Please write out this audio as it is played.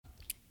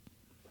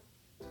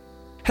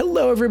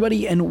Hello,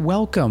 everybody, and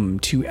welcome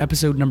to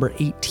episode number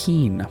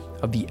 18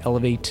 of the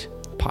Elevate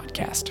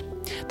podcast.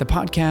 The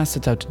podcast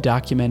that's out to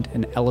document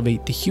and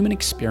elevate the human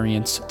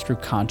experience through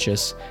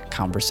conscious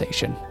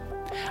conversation.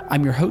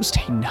 I'm your host,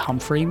 Hayden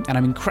Humphrey, and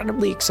I'm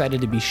incredibly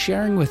excited to be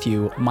sharing with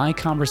you my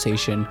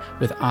conversation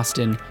with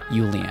Austin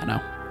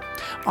Uliano.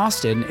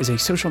 Austin is a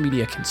social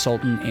media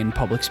consultant and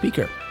public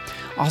speaker.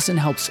 Austin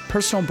helps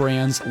personal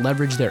brands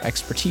leverage their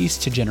expertise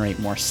to generate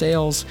more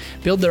sales,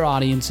 build their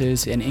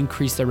audiences, and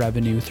increase their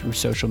revenue through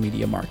social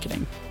media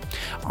marketing.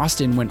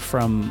 Austin went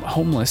from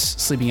homeless,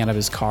 sleeping out of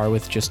his car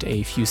with just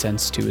a few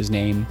cents to his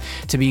name,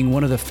 to being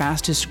one of the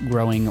fastest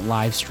growing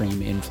live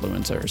stream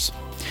influencers.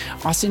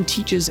 Austin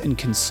teaches and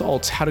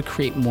consults how to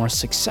create more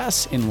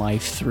success in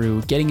life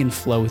through getting in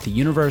flow with the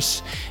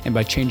universe and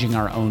by changing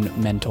our own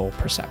mental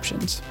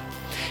perceptions.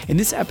 In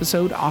this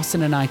episode,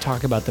 Austin and I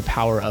talk about the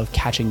power of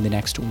catching the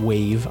next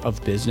wave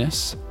of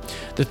business,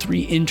 the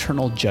three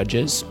internal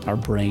judges, our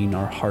brain,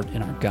 our heart,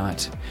 and our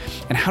gut,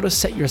 and how to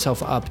set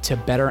yourself up to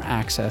better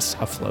access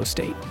a flow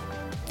state.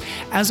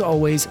 As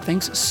always,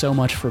 thanks so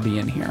much for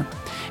being here.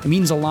 It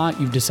means a lot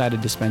you've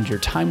decided to spend your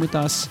time with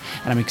us,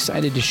 and I'm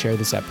excited to share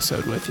this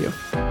episode with you.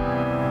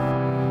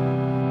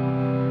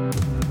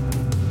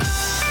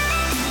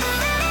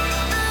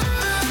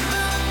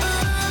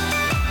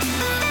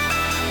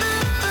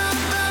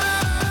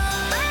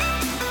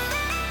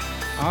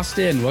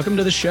 Austin, welcome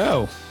to the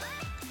show.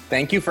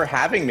 Thank you for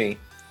having me.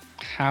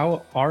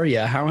 How are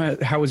you?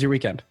 How was your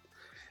weekend?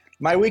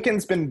 My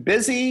weekend's been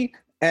busy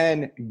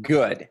and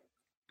good.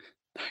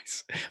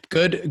 Nice.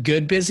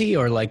 Good busy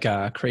or like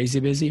crazy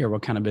busy, or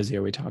what kind of busy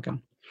are we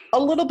talking? A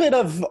little bit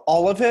of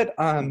all of it.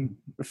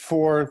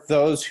 For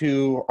those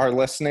who are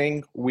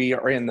listening, we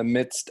are in the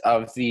midst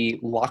of the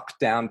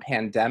lockdown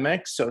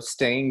pandemic, so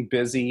staying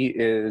busy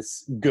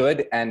is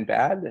good and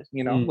bad.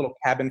 You know, a little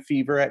cabin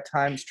fever at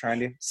times, trying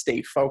to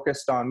stay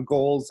focused on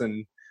goals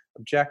and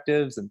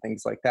objectives and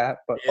things like that.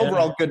 But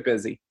overall, good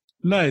busy.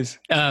 Nice.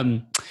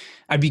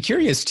 I'd be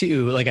curious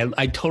too, like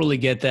I totally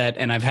get that.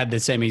 And I've had the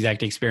same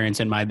exact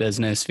experience in my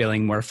business,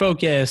 feeling more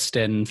focused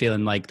and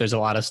feeling like there's a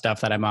lot of stuff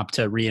that I'm up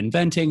to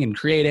reinventing and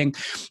creating.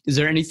 Is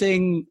there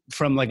anything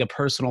from like a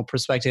personal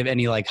perspective,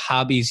 any like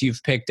hobbies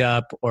you've picked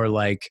up or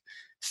like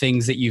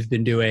things that you've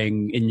been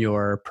doing in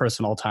your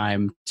personal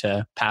time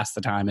to pass the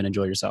time and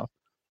enjoy yourself?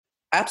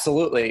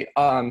 Absolutely.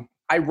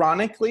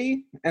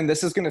 Ironically, and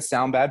this is going to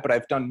sound bad, but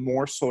I've done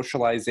more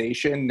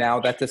socialization now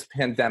that this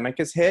pandemic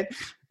has hit.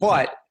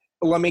 But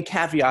let me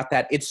caveat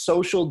that it's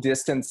social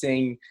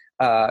distancing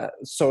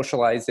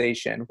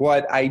socialization.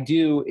 What I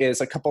do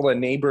is a couple of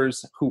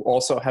neighbors who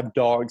also have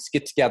dogs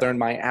get together in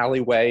my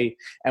alleyway,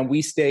 and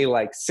we stay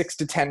like 6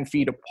 to 10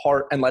 feet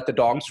apart and let the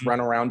dogs run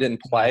around and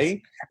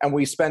play. And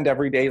we spend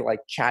every day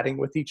like chatting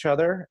with each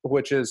other,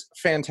 which is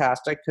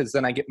fantastic because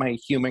then I get my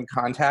human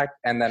contact,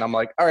 and then I'm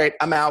like, all right,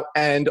 I'm out.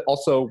 And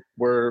also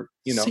we're,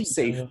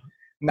 safe,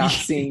 not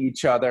seeing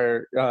each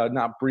other,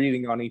 not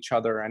breathing on each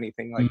other or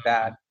anything like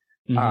that.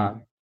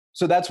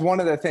 So that's one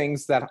of the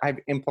things that I've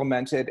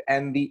implemented.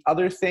 And the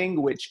other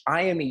thing, which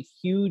I am a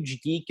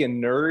huge geek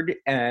and nerd,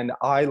 and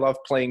I love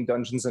playing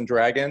Dungeons and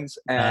Dragons,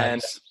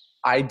 and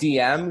I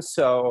DM.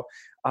 So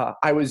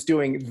I was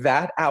doing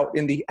that out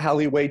in the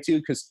alleyway too,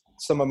 because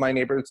some of my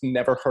neighbors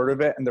never heard of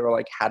it. And they were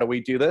like, how do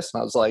we do this?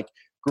 And I was like,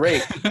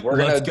 great, we're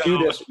going to do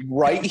this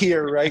right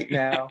here, right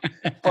now.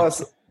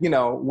 Plus,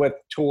 with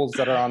tools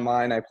that are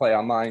online, I play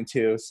online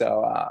too.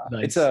 So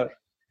It's a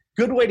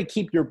good way to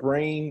keep your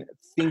brain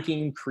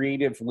thinking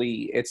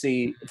creatively.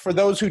 For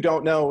those who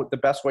don't know, the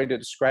best way to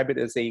describe it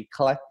is a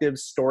collective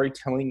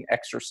storytelling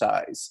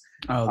exercise.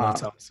 Oh,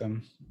 that's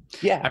awesome.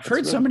 Yeah. I've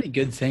heard so many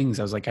good things.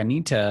 I was like, I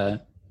need to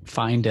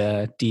find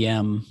a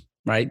DM,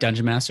 right?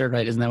 Dungeon Master,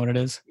 right? Isn't that what it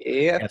is?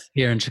 Yeah. Yes,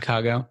 here in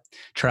Chicago.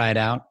 Try it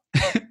out.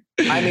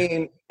 I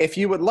mean, if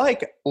you would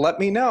like, let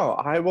me know.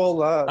 I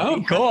will.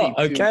 Oh, cool.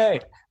 Okay.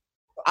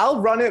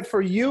 I'll run it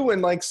for you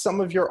and like some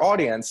of your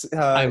audience.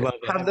 I love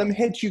it. Have them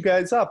hit you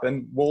guys up,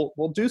 and we'll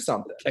do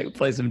something. Okay, we'll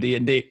play some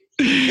D&D.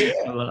 Yeah.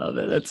 I love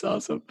it. That's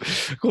awesome.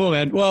 Cool,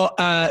 man. Well,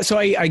 so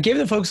I gave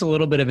the folks a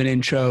little bit of an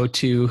intro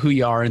to who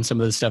you are and some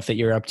of the stuff that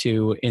you're up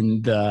to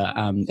in the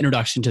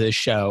introduction to this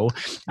show.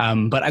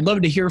 But I'd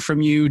love to hear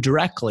from you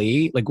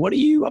directly. Like, what are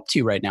you up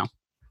to right now?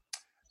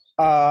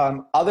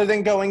 Other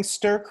than going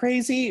stir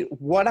crazy,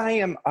 what I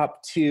am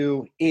up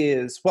to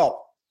is,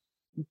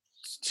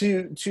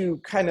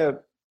 to kind of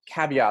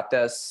caveat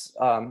this,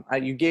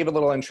 you gave a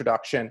little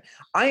introduction.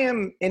 I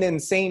am an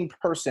insane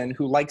person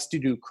who likes to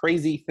do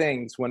crazy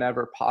things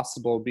whenever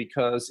possible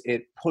because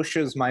it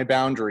pushes my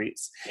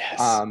boundaries. Yes.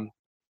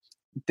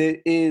 That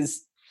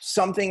is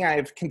something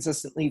I've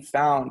consistently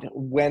found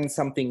when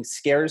something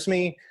scares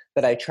me,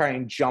 that I try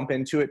and jump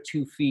into it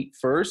 2 feet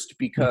first,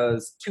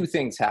 because two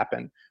things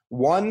happen.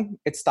 One,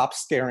 it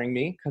stops scaring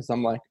me because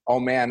I'm like, oh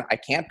man, I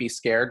can't be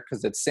scared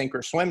because it's sink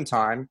or swim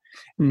time.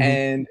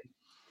 And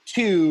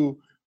two,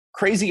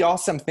 crazy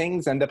awesome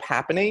things end up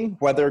happening,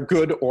 whether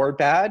good or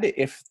bad.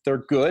 If they're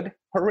good,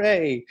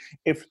 hooray.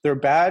 If they're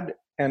bad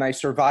and I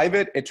survive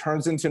it, it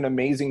turns into an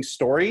amazing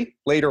story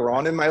later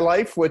on in my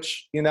life,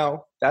 which,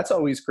 that's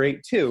always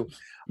great too.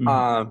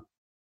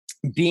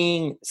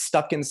 Being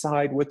stuck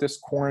inside with this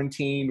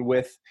quarantine,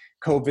 with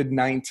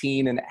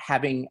COVID-19, and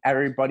having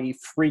everybody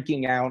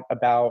freaking out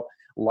about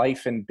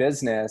life and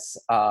business,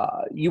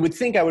 you would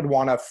think I would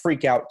want to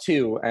freak out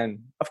too. And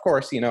of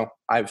course,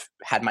 I've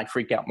had my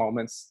freak out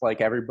moments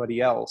like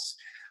everybody else.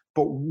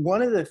 But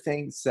one of the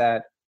things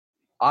that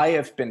I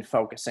have been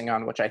focusing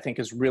on, which I think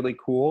is really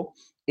cool,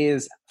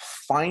 is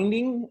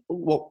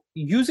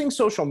using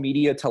social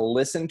media to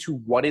listen to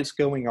what is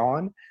going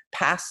on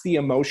past the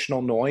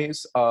emotional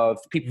noise of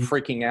people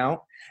freaking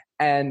out,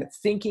 and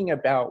thinking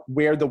about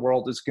where the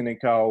world is going to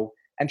go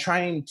and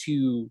trying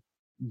to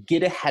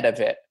get ahead of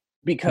it.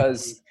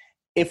 Because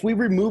if we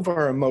remove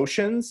our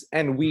emotions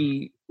and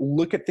we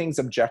look at things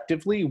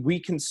objectively, we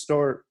can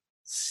start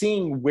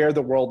seeing where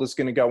the world is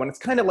going to go. And it's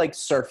kind of like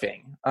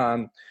surfing.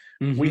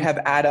 We have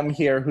Adam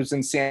here who's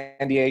in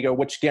San Diego,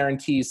 which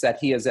guarantees that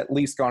he has at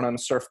least gone on a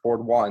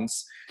surfboard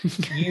once.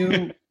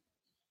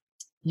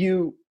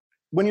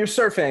 When you're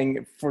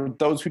surfing, for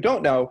those who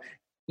don't know,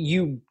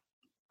 you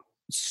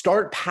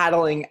start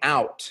paddling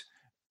out,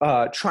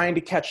 trying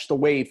to catch the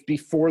wave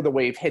before the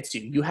wave hits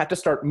you. You have to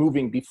start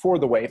moving before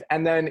the wave.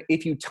 And then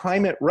if you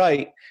time it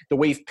right, the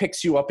wave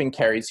picks you up and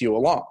carries you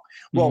along.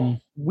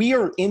 Well, we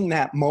are in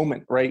that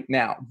moment right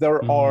now.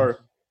 There are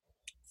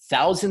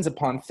thousands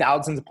upon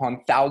thousands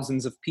upon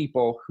thousands of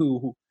people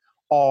who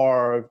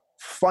are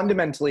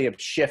fundamentally have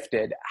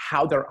shifted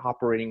how they're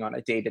operating on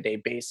a day-to-day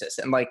basis.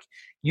 And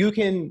you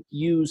can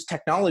use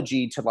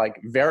technology to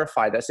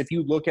verify this. If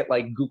you look at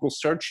Google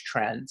search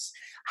trends,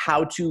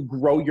 how to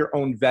grow your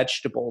own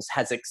vegetables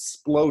has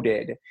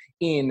exploded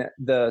in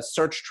the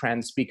search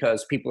trends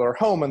because people are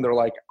home and they're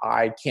like,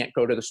 I can't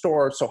go to the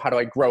store, so how do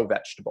I grow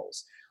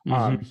vegetables?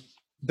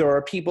 There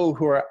are people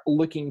who are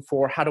looking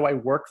for, how do I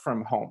work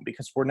from home?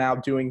 Because we're now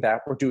doing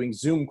that. We're doing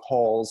Zoom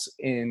calls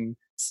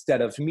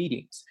instead of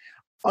meetings.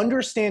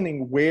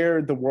 Understanding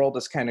where the world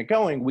is kind of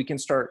going, we can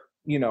start,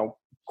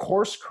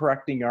 course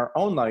correcting our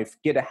own life,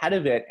 get ahead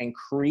of it, and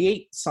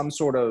create some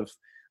sort of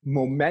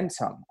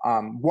momentum.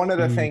 One of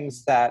the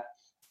things that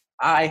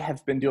I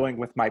have been doing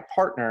with my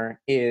partner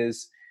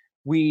is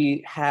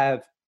my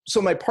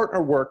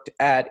partner worked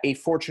at a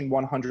Fortune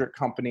 100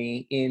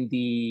 company in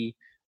the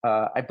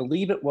I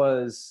believe it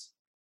was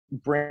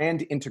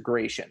brand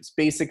integrations.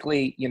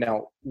 Basically,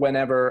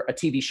 whenever a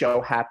TV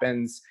show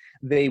happens,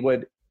 they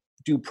would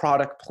do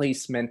product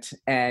placement,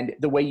 and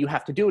the way you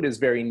have to do it is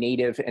very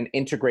native and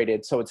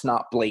integrated, so it's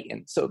not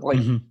blatant. So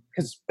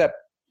because that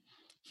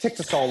ticks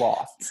us all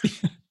off.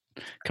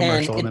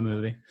 Commercial in a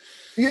movie.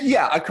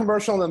 Yeah, a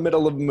commercial in the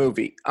middle of a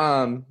movie.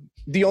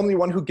 The only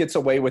one who gets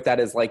away with that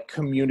is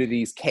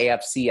Community's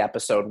KFC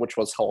episode, which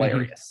was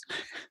hilarious.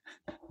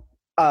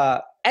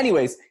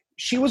 Anyways,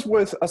 she was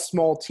with a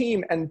small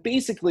team, and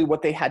basically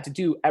what they had to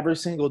do every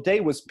single day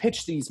was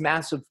pitch these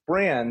massive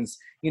brands,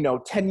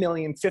 $10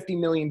 million, $50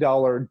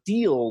 million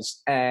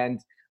deals,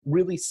 and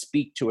really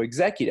speak to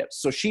executives.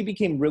 So she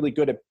became really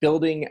good at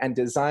building and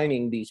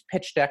designing these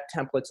pitch deck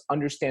templates,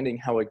 understanding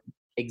how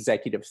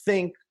executives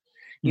think,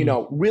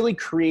 really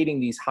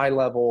creating these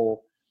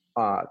high-level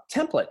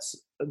templates,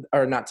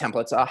 or not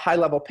templates,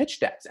 high-level pitch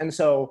decks. And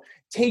so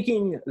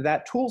taking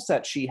that tool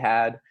set she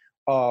had,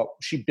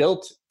 she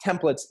built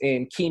templates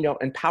in Keynote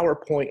and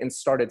PowerPoint and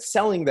started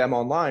selling them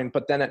online,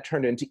 but then it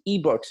turned into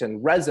ebooks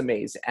and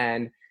resumes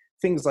and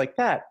things like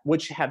that,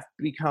 which have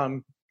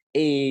become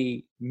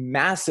a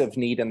massive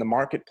need in the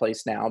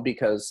marketplace now,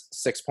 because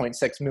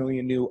 6.6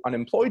 million new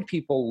unemployed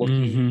people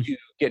looking to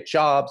get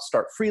jobs,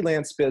 start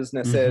freelance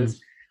businesses.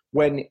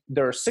 When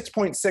there are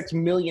 6.6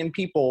 million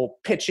people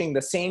pitching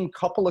the same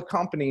couple of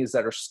companies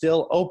that are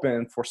still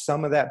open for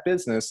some of that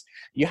business,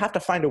 you have to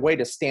find a way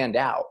to stand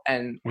out.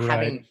 And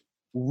having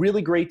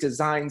really great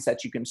designs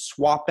that you can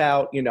swap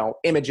out,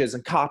 images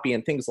and copy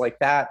and things like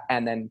that,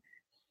 and then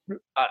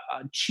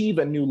achieve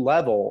a new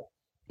level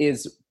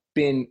is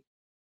been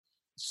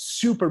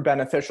super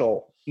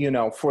beneficial,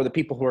 for the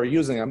people who are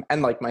using them.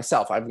 And like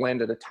myself, I've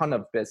landed a ton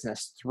of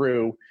business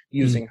through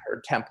using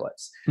her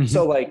templates.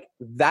 So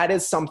that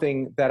is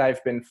something that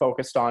I've been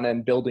focused on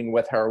and building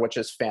with her, which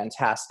is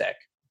fantastic.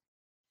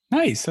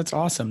 Nice. That's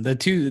awesome. The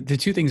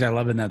two things I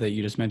love in that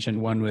you just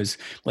mentioned, one was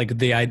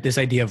this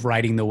idea of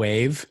riding the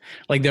wave.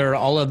 There are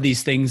all of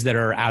these things that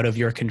are out of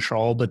your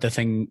control, but the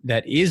thing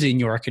that is in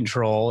your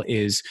control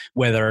is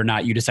whether or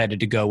not you decided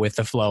to go with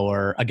the flow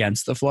or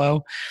against the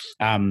flow.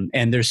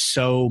 And there's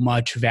so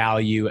much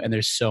value and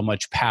there's so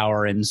much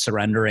power in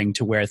surrendering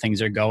to where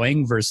things are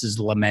going versus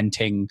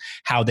lamenting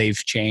how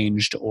they've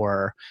changed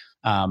or,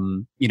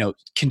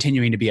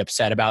 continuing to be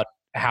upset about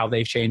how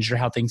they've changed or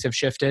how things have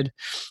shifted.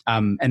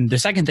 And the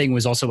second thing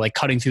was also like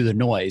cutting through the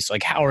noise.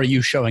 Like, how are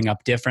you showing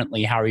up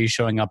differently? How are you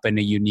showing up in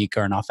a unique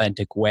or an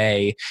authentic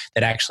way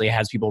that actually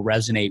has people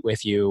resonate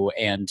with you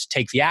and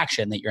take the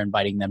action that you're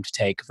inviting them to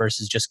take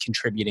versus just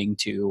contributing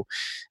to,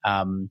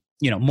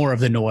 more of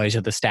the noise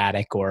or the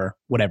static or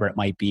whatever it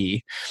might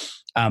be.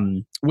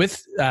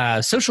 With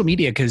social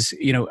media, because,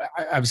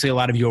 obviously a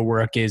lot of your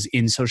work is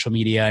in social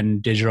media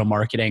and digital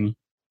marketing.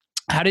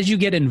 How did you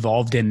get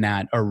involved in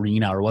that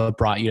arena, or what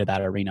brought you to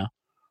that arena?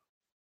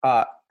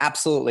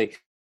 Absolutely.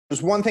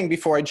 There's one thing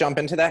before I jump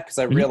into that, because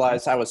I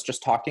realized I was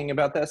just talking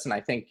about this, and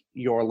I think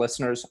your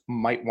listeners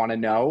might want to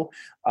know.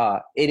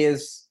 It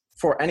is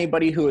for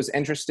anybody who is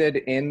interested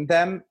in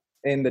them,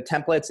 in the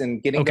templates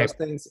and getting those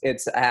things.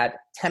 It's at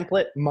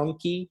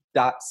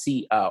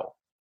templatemonkey.co.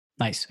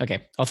 Nice.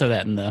 Okay. I'll throw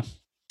that in the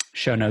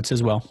show notes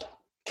as well.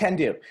 Can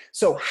do.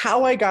 So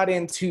how I got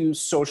into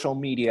social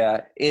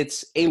media,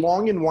 it's a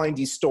long and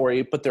windy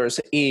story, but there's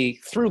a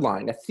through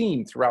line, a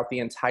theme throughout the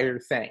entire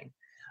thing.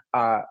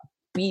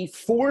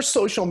 Before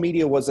social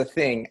media was a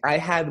thing, I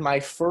had my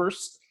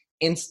first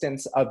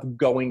instance of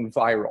going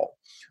viral.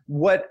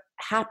 What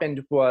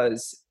happened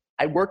was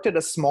I worked at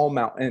a small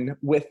mountain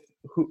with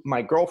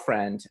my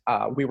girlfriend.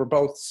 We were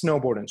both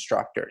snowboard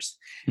instructors.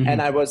 Mm-hmm.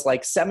 And I was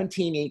like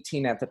 17,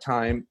 18 at the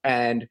time.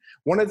 And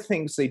one of the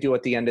things they do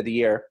at the end of the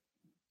year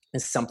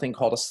is something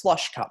called a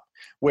slush cup,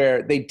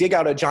 where they dig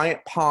out a giant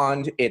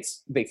pond.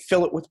 They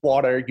fill it with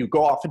water. You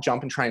go off a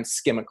jump and try and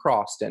skim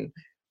across. And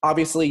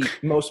obviously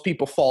most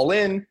people fall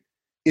in.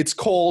 It's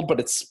cold, but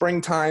it's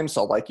springtime.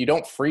 So like you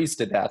don't freeze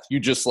to death. You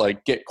just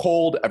like get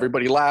cold.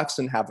 Everybody laughs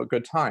and have a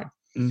good time.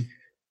 Mm.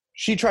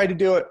 She tried to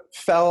do it,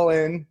 fell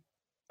in.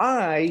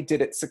 I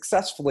did it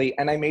successfully,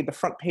 and I made the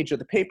front page of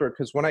the paper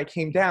because when I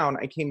came down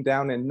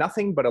in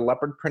nothing but a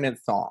leopard printed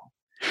thong.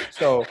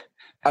 So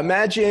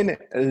imagine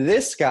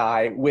this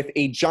guy with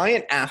a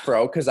giant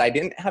afro, because I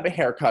didn't have a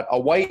haircut, a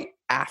white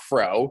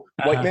afro,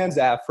 white man's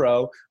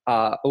afro,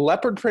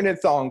 leopard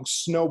printed thong,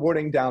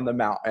 snowboarding down the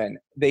mountain.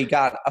 They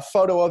got a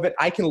photo of it.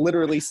 I can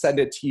literally send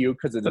it to you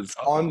because it is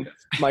on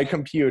my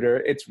computer.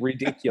 It's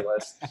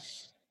ridiculous.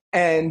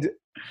 And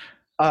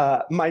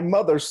my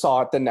mother saw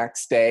it the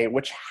next day,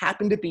 which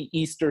happened to be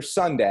Easter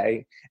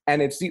Sunday.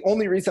 And it's the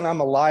only reason I'm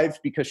alive,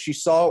 because she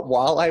saw it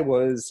while I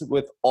was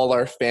with all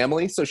our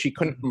family. So she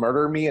couldn't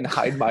murder me and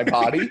hide my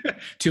body.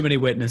 Too many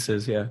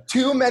witnesses. Yeah.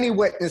 Too many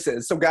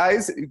witnesses. So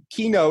guys,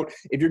 keynote,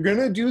 if you're going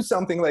to do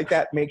something like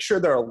that, make sure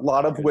there are a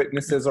lot of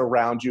witnesses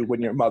around you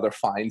when your mother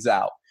finds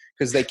out,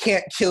 because they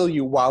can't kill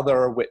you while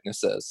there are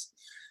witnesses.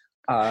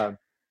 But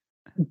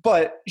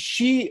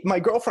my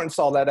girlfriend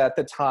saw that at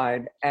the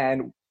time,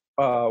 and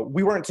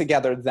we weren't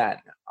together then,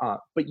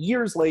 but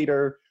years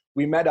later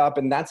we met up,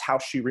 and that's how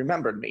she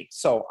remembered me.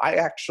 So I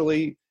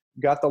actually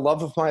got the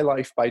love of my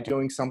life by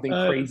doing something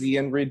crazy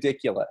and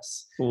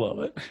ridiculous. Love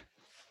it.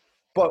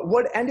 But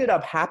what ended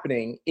up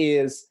happening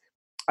is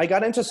I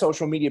got into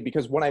social media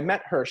because when I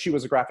met her, she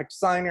was a graphic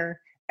designer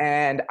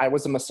and I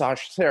was a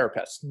massage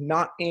therapist,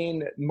 not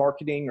in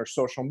marketing or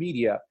social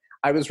media.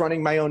 I was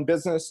running my own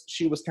business.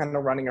 She was kind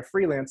of running a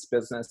freelance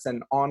business.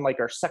 And on like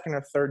our second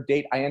or third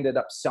date, I ended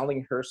up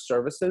selling her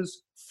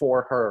services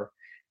for her.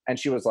 And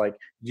she was like,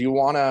 do you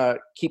want to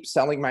keep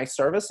selling my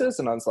services?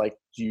 And I was like,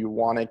 do you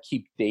want to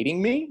keep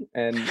dating me?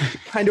 And it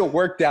kind of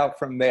worked out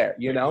from there,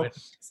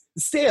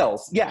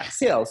 Sales. Yeah,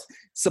 sales.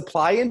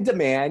 Supply and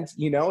demand.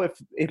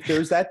 If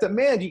there's that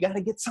demand, you got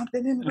to get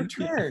something in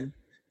return.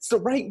 It's the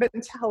right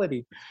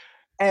mentality.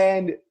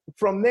 And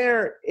from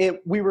there,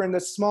 we were in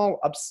this small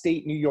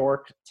upstate New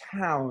York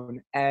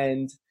town,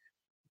 and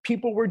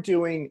people were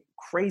doing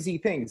crazy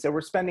things. They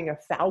were spending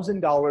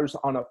 $1,000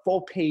 on a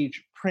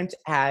full-page print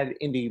ad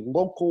in the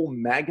local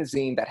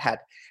magazine that had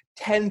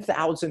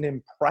 10,000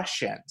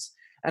 impressions.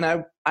 And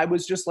I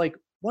was just like,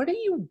 what are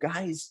you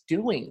guys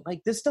doing?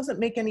 Like, this doesn't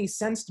make any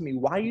sense to me.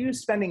 Why are you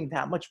spending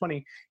that much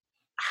money?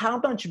 How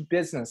much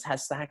business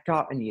has that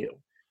gotten you,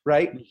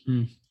 right?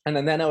 Mm-hmm.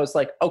 And then I was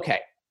like, okay.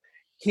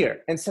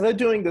 Here, instead of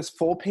doing this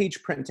full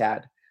page print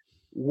ad,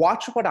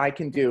 watch what I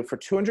can do for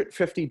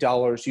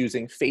 $250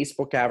 using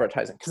Facebook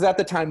advertising. Because at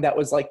the time, that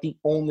was like the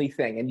only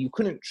thing. And you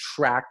couldn't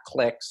track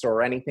clicks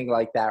or anything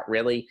like that,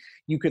 really.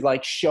 You could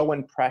like show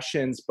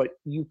impressions, but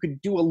you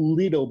could do a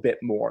little bit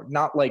more,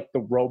 not like the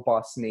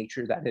robust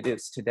nature that it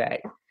is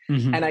today.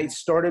 Mm-hmm. And I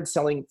started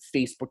selling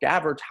Facebook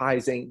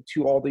advertising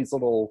to all these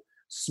little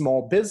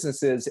small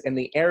businesses in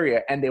the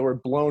area, and they were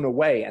blown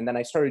away. And then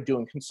I started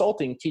doing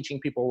consulting,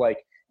 teaching people like,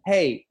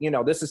 hey,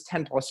 this is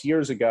 10 plus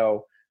years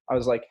ago. I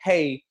was like,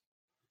 hey,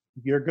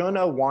 you're going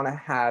to want to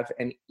have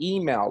an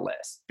email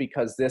list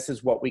because this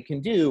is what we can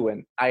do.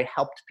 And I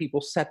helped people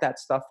set that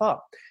stuff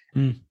up.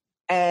 Mm.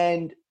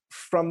 And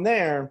from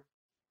there,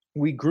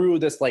 we grew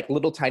this like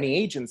little tiny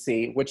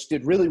agency, which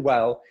did really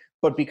well.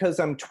 But because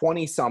I'm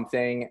 20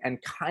 something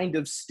and kind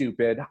of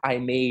stupid, I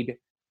made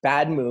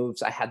bad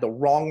moves. I had the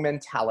wrong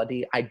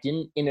mentality. I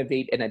didn't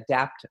innovate and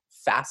adapt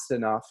fast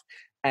enough.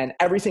 And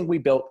everything we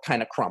built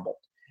kind of crumbled.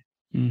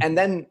 And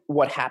then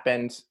what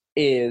happened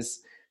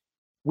is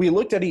we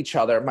looked at each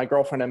other, my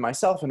girlfriend and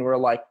myself, and we were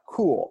like,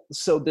 cool.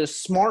 So the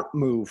smart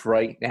move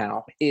right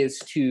now is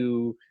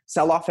to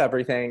sell off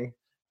everything,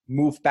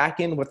 move back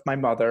in with my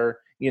mother,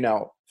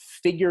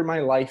 figure my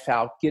life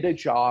out, get a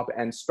job,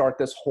 and start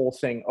this whole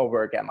thing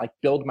over again, like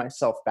build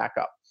myself back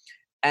up.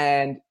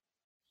 And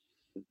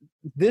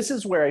this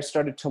is where I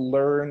started to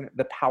learn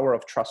the power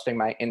of trusting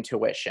my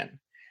intuition.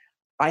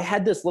 I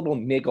had this little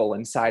niggle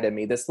inside of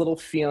me, this little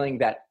feeling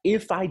that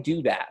if I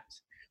do that,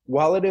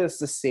 while it is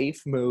the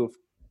safe move,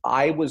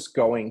 I was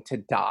going to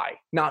die.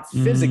 Not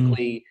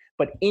physically,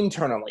 but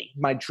internally,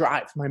 my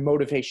drive, my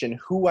motivation,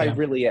 who I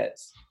really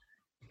is.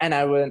 And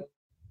I went,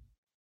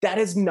 that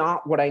is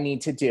not what I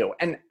need to do.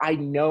 And I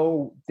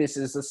know this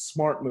is a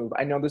smart move.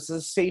 I know this is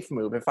a safe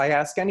move. If I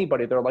ask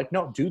anybody, they're like,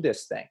 no, do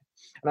this thing.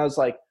 And I was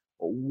like,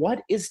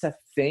 what is the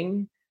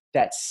thing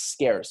that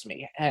scares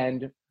me?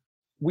 And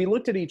we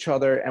looked at each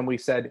other and we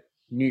said,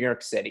 New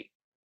York City.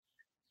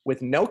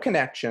 With no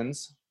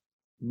connections,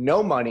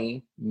 no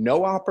money,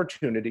 no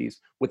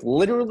opportunities, with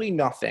literally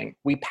nothing,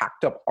 we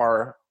packed up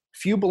our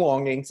few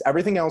belongings,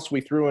 everything else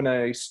we threw in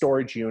a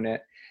storage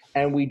unit,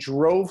 and we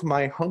drove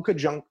my hunk of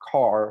junk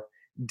car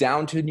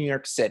down to New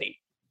York City.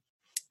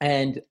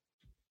 And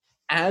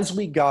as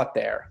we got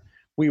there,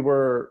 we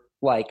were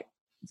like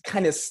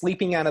kind of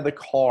sleeping out of the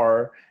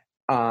car,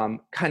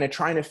 kind of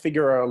trying to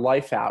figure our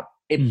life out.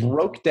 It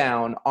broke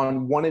down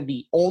on one of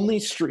the only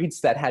streets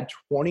that had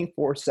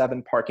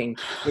 24/7 parking,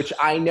 which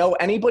I know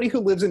anybody who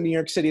lives in New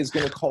York City is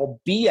going to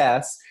call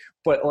BS,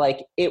 but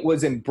like it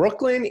was in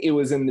Brooklyn. It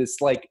was in this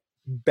like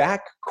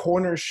back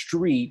corner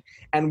street.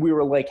 And we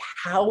were like,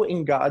 how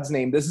in God's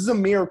name, this is a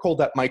miracle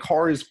that my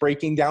car is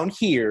breaking down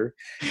here.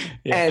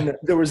 Yeah. And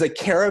there was a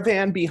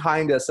caravan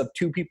behind us of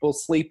two people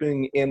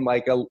sleeping in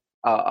like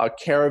a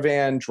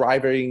caravan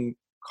driving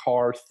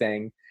car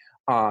thing.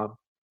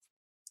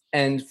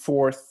 And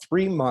for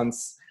 3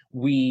 months,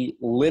 we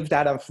lived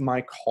out of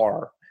my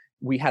car.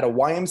 We had a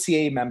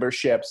YMCA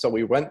membership, so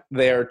we went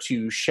there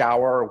to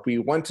shower. We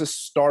went to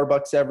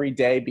Starbucks every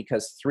day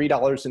because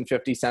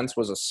 $3.50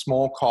 was a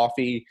small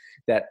coffee,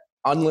 that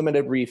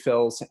unlimited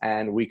refills,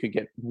 and we could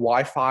get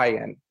Wi-Fi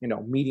and,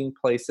 meeting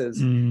places.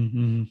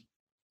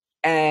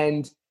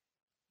 And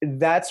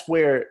that's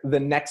where the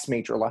next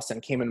major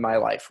lesson came in my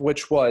life,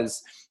 which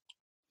was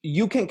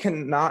you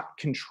cannot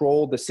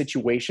control the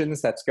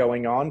situations that's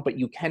going on, but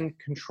you can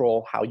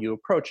control how you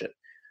approach it.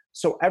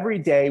 So every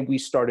day we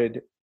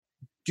started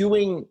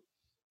doing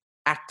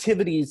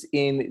activities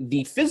in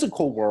the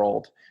physical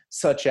world,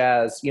 such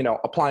as,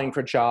 applying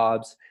for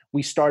jobs.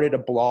 We started a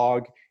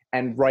blog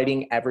and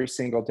writing every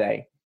single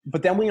day.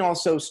 But then we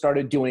also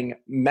started doing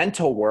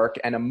mental work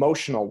and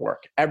emotional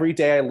work. Every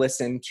day I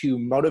listened to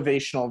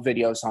motivational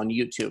videos on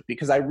YouTube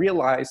because I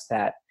realized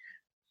that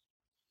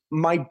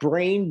my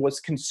brain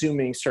was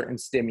consuming certain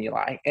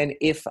stimuli. And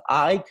if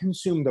I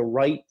consumed the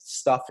right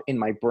stuff in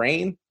my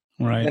brain,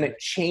 then it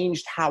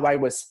changed how I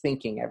was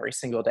thinking every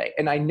single day.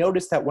 And I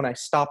noticed that when I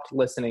stopped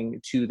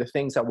listening to the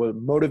things that were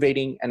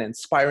motivating and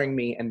inspiring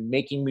me and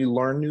making me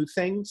learn new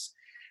things,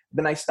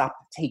 then I stopped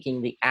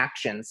taking the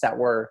actions that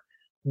were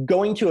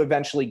going to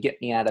eventually get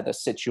me out of the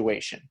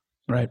situation.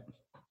 Right.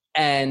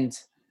 And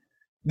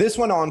this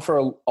went on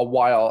for a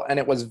while, and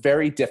it was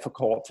very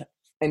difficult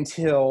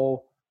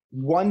until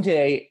one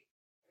day,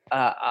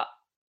 I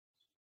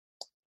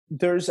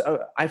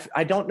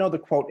don't know the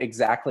quote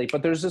exactly,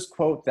 but there's this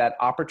quote that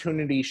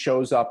opportunity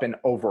shows up in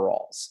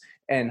overalls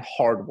and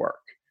hard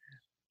work.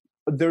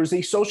 There's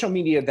a social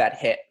media that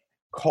hit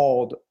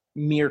called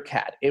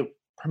Meerkat. It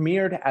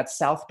premiered at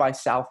South by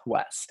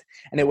Southwest,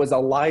 and it was a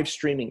live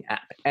streaming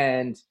app.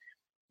 And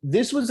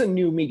this was a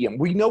new medium.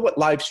 We know what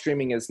live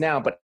streaming is now,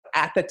 but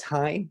at the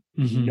time,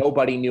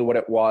 nobody knew what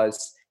it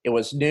was. It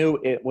was new.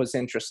 It was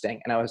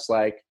interesting. And I was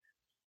like,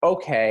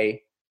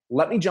 okay,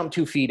 let me jump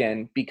 2 feet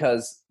in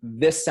because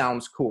this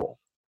sounds cool.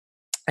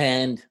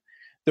 And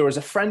there was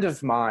a friend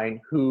of mine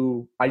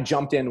who I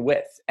jumped in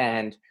with.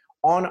 And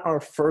on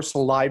our first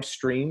live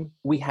stream,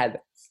 we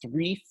had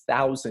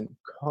 3,000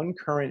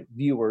 concurrent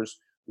viewers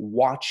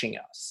watching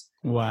us.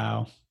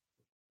 Wow.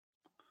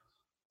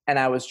 And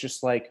I was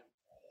just like,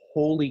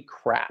 holy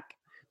crap,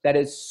 that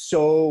is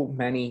so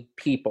many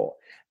people.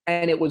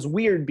 And it was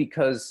weird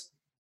because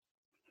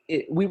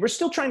we were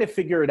still trying to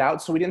figure it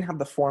out. So we didn't have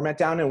the format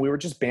down, and we were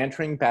just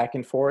bantering back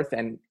and forth,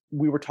 and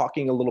we were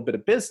talking a little bit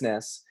of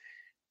business.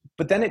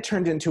 But then it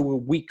turned into a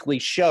weekly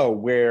show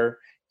where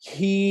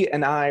he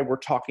and I were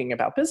talking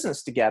about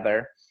business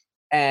together.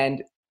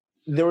 And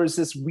there was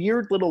this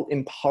weird little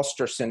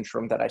imposter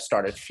syndrome that I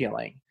started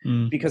feeling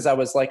because I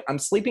was like, I'm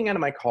sleeping out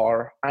of my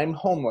car. I'm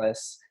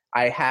homeless.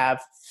 I have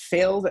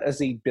failed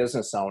as a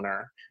business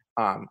owner.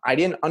 I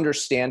didn't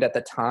understand at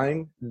the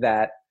time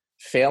that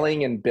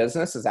failing in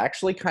business is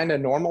actually kind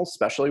of normal,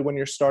 especially when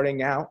you're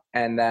starting out,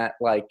 and that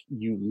like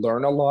you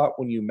learn a lot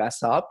when you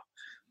mess up.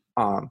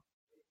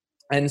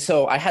 And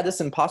so I had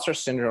this imposter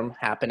syndrome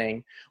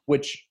happening,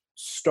 which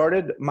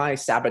started my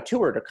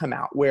saboteur to come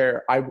out,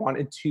 where I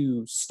wanted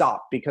to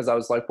stop because I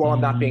was like, well,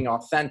 I'm not being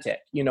authentic.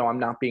 I'm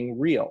not being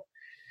real.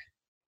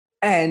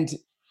 And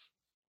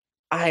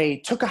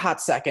I took a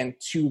hot second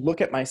to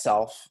look at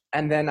myself,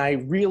 and then I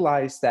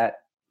realized that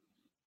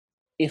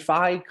if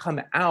I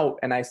come out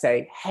and I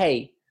say,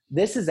 hey,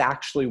 this is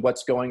actually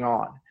what's going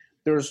on,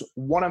 there's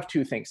one of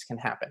two things can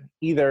happen.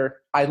 Either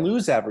I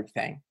lose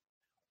everything,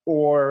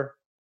 or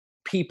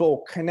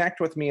people connect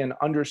with me and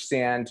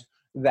understand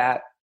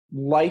that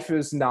life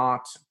is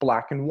not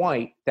black and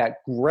white, that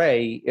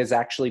gray is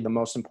actually the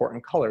most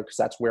important color because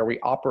that's where we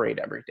operate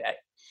every day.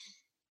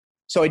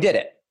 So I did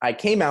it. I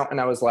came out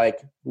and I was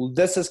like, well,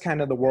 this is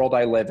kind of the world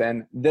I live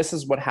in. This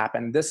is what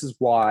happened. This is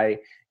why,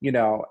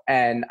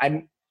 and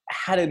I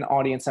had an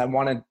audience.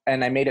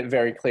 And I made it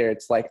very clear.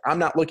 It's like, I'm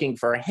not looking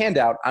for a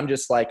handout. I'm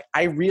just like,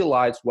 I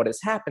realize what is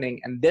happening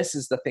and this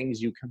is the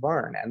things you can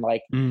learn. And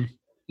like,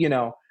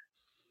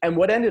 and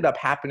what ended up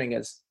happening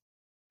is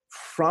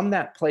from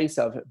that place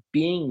of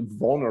being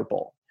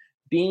vulnerable,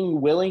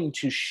 being willing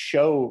to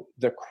show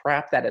the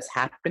crap that has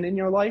happened in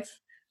your life,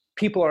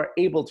 people are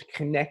able to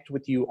connect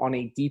with you on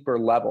a deeper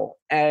level.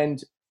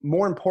 And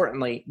more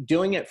importantly,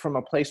 doing it from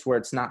a place where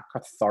it's not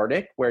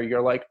cathartic, where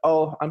you're like,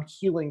 oh, I'm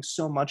healing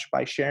so much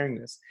by sharing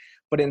this.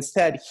 But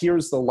instead,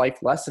 here's the life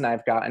lesson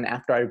I've gotten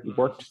after I've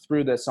worked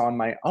through this on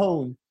my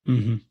own.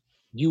 Mm-hmm.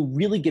 You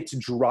really get to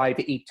drive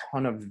a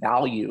ton of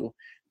value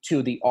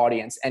to the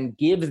audience and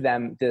give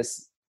them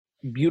this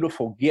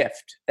beautiful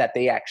gift that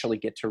they actually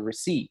get to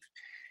receive.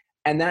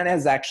 And that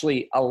has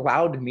actually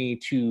allowed me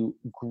to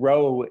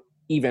grow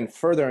even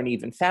further and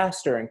even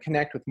faster and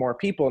connect with more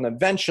people. And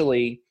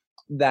eventually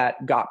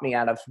that got me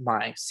out of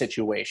my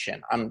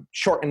situation. I'm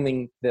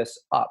shortening this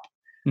up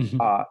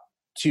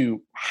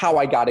to how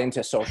I got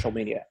into social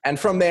media. And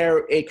from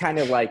there, it kind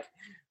of like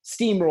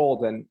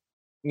steamrolled and,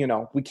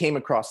 we came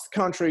across the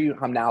country.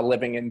 I'm now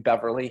living in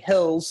Beverly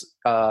Hills.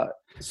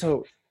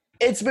 So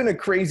it's been a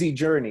crazy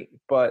journey,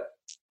 but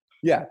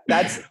yeah,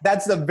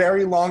 that's a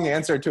very long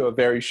answer to a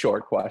very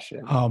short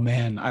question. Oh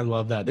man, I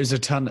love that.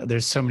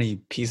 There's so many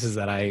pieces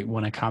that I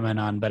want to comment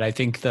on, but I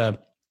think the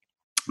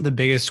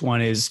biggest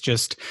one is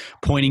just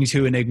pointing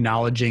to and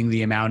acknowledging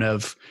the amount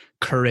of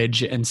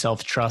courage and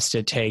self-trust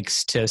it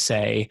takes to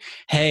say,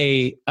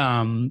 hey,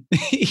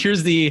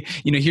 here's the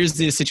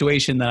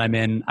situation that I'm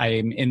in.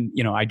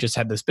 I just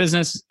had this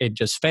business. It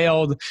just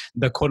failed.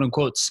 The quote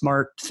unquote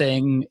smart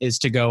thing is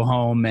to go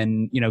home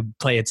and,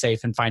 play it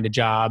safe and find a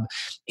job.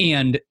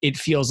 And it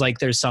feels like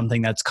there's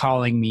something that's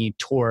calling me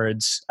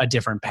towards a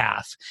different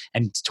path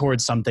and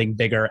towards something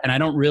bigger. And I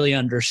don't really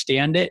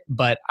understand it,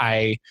 but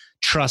I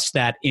trust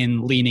that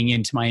in leaning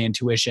into my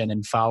intuition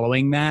and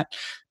following that,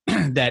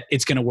 that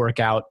it's going to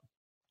work out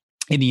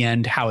in the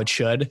end how it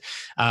should.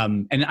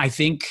 And I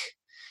think,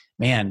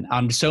 man,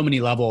 on so many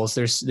levels,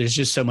 there's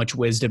just so much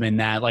wisdom in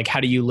that. Like, how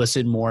do you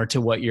listen more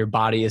to what your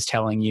body is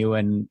telling you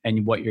and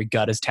what your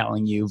gut is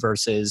telling you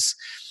versus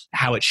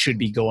how it should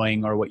be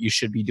going or what you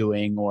should be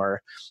doing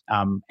or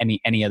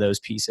any of those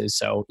pieces.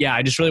 So yeah,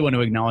 I just really want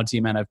to acknowledge the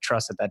amount of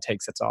trust that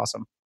takes. That's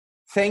awesome.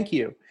 Thank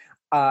you.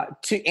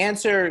 To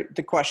answer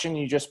the question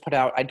you just put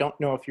out, I don't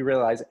know if you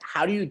realize,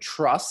 how do you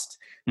trust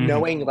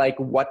knowing like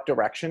what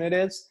direction it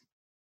is?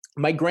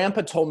 My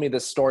grandpa told me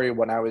this story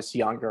when I was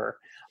younger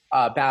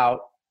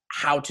about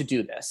how to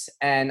do this.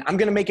 And I'm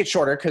going to make it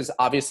shorter because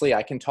obviously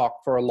I can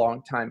talk for a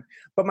long time.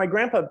 But my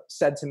grandpa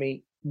said to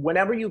me,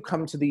 whenever you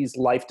come to these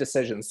life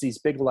decisions, these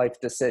big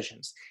life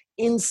decisions,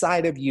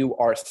 inside of you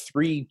are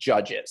 3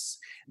 judges.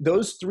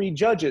 Those 3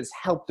 judges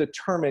help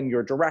determine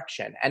your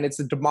direction. And it's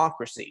a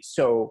democracy.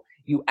 So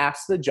you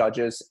ask the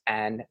judges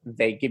and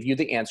they give you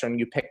the answer and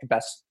you pick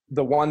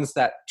the ones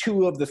that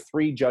 2 of the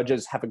 3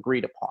 judges have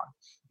agreed upon.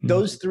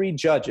 Those 3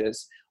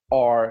 judges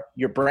are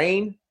your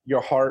brain,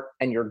 your heart,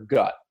 and your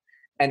gut.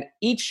 And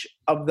each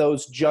of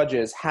those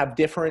judges have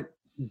different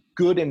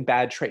good and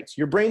bad traits.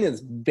 Your brain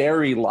is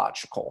very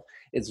logical.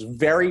 It's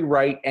very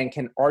right and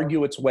can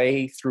argue its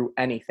way through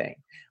anything.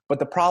 But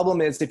the problem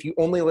is if you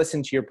only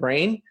listen to your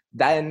brain,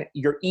 then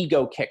your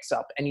ego kicks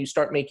up and you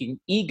start making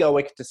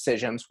egoic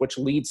decisions, which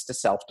leads to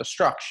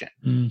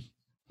self-destruction.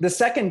 The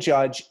second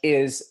judge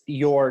is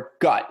your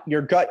gut.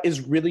 Your gut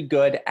is really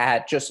good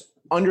at just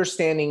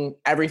understanding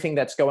everything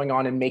that's going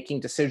on and making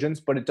decisions,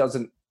 but it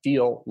doesn't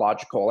feel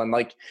logical. And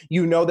like,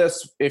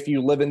 this if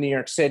you live in New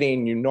York City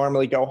and you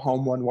normally go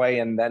home one way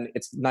and then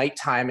it's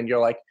nighttime and you're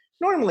like,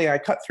 normally I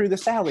cut through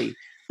this alley,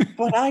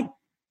 but I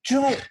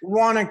don't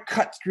want to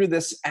cut through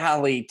this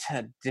alley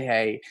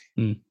today.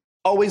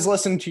 Always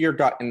listen to your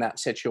gut in that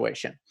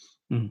situation.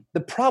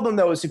 The problem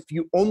though is if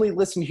you only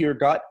listen to your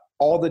gut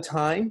all the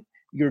time,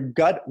 your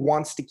gut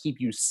wants to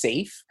keep you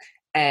safe.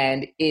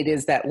 And it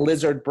is that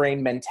lizard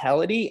brain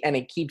mentality and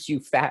it keeps you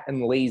fat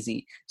and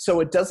lazy. So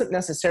it doesn't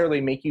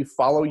necessarily make you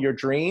follow your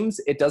dreams.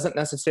 It doesn't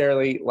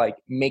necessarily like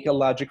make a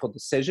logical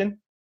decision.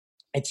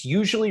 It's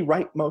usually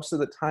right most of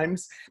the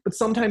times, but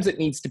sometimes it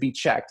needs to be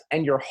checked.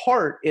 And your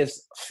heart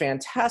is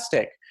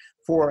fantastic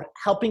for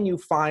helping you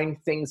find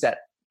things that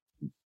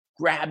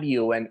grab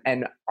you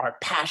and are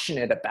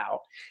passionate about.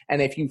 And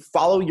if you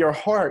follow your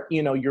heart,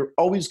 you're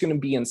always going to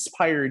be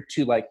inspired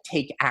to like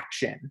take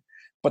action.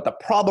 But the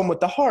problem with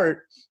the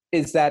heart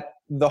is that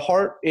the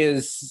heart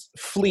is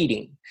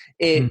fleeting.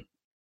 It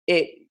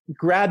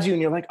grabs you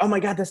and you're like, oh my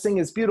God, this thing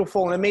is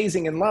beautiful and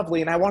amazing and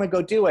lovely and I want to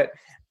go do it.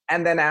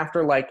 And then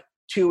after like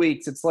 2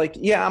 weeks, it's like,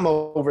 yeah, I'm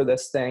over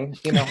this thing.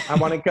 I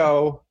want to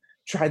go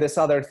try this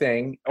other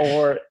thing.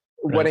 Or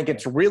when it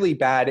gets really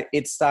bad,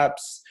 it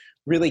stops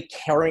really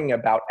caring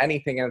about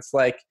anything. And it's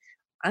like,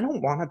 I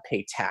don't want to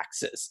pay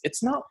taxes.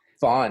 It's not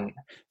fun.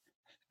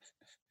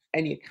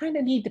 And you kind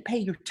of need to pay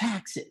your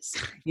taxes,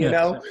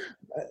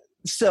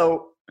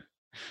 So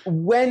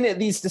when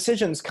these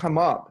decisions come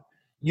up,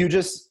 you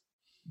just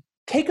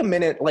take a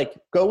minute, like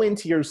go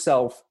into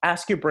yourself,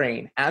 ask your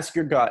brain, ask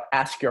your gut,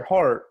 ask your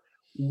heart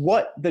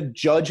what the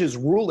judge's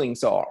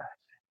rulings are.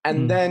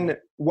 And then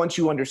once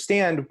you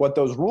understand what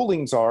those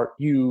rulings are,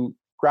 you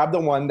grab the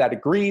one that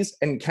agrees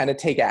and kind of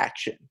take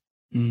action.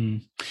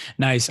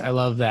 Nice. I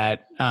love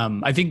that.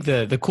 I think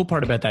the cool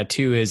part about that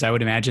too is I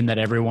would imagine that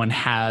everyone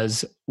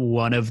has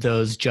one of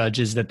those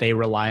judges that they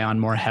rely on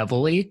more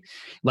heavily.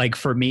 Like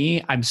for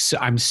me,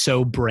 I'm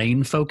so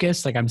brain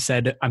focused. Like I'm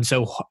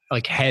so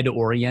like head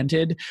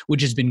oriented,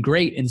 which has been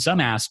great in some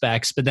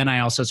aspects. But then I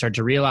also start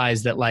to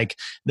realize that like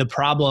the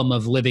problem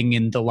of living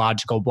in the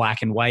logical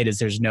black and white is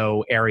there's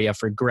no area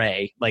for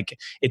gray. Like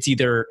it's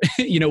either,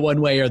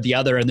 one way or the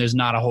other. And there's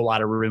not a whole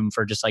lot of room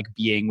for just like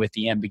being with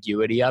the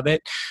ambiguity of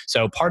it.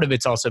 So part of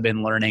it's also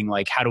been learning,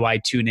 like, how do I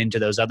tune into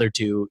those other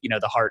two,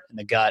 the heart and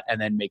the gut, and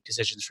then make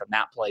decisions from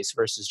that place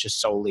versus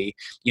just solely,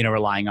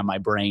 relying on my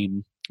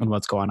brain and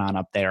what's going on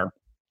up there.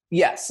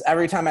 Yes.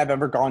 Every time I've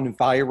ever gone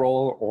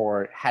viral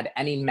or had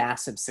any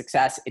massive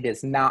success, it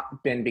has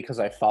not been because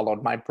I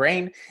followed my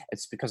brain.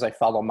 It's because I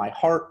follow my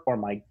heart or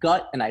my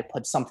gut, and I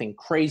put something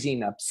crazy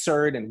and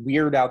absurd and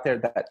weird out there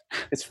that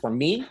is for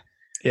me.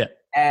 Yeah.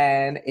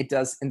 And it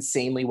does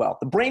insanely well.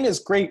 The brain is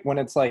great when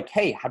it's like,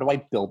 hey, how do I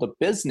build a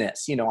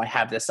business? I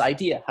have this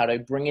idea. How do I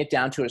bring it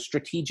down to a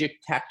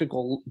strategic,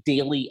 tactical,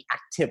 daily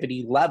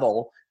activity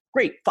level?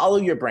 Great. Follow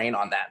your brain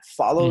on that.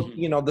 Follow,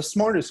 the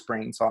smartest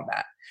brains on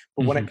that.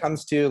 But when it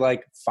comes to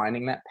like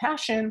finding that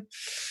passion,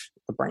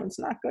 the brain's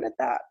not good at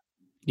that.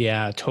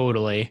 Yeah,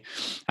 totally.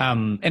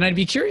 And I'd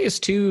be curious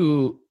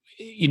too,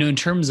 in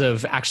terms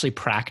of actually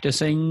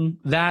practicing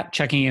that,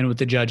 checking in with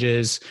the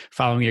judges,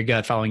 following your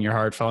gut, following your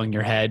heart, following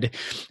your head,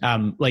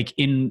 like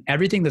in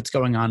everything that's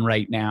going on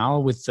right now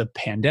with the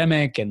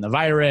pandemic and the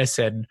virus,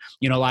 and,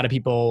 a lot of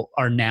people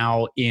are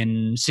now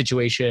in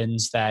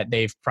situations that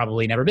they've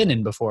probably never been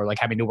in before, like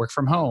having to work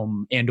from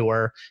home and,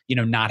 or,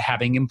 not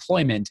having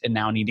employment and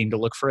now needing to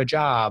look for a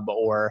job,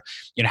 or,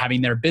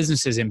 having their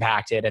businesses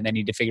impacted and they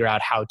need to figure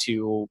out how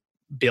to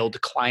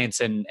build clients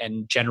and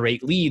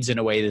generate leads in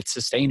a way that's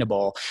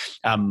sustainable.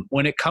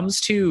 When it comes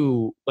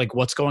to like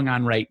what's going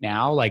on right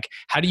now, like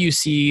how do you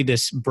see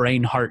this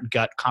brain, heart,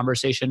 gut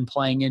conversation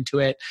playing into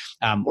it?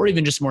 Or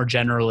even just more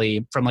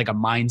generally from like a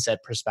mindset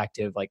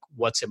perspective, like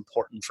what's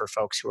important for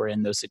folks who are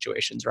in those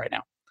situations right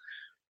now?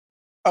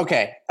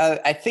 Okay.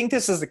 I think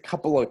this is a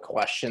couple of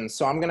questions.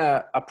 So I'm going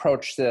to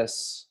approach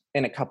this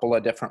in a couple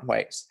of different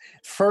ways.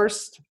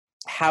 First,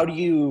 how do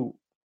you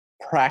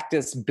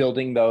practice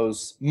building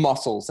those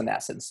muscles, in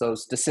essence,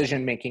 those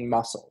decision-making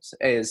muscles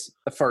is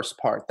the first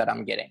part that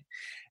I'm getting.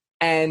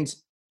 And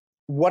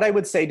what I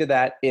would say to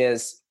that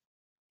is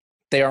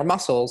they are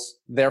muscles,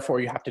 therefore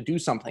you have to do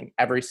something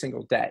every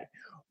single day.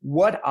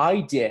 What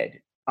I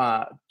did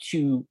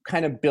to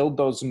kind of build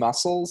those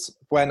muscles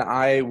when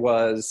I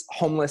was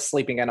homeless,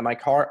 sleeping out of my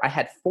car, I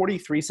had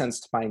 43 cents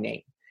to my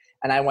name.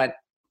 And I went,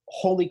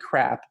 holy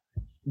crap,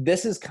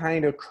 this is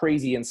kind of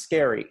crazy and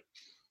scary.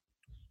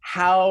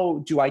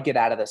 How do I get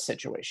out of this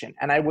situation?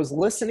 And I was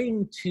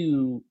listening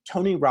to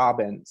Tony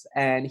Robbins,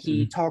 and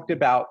he talked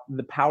about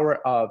the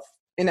power of,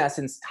 in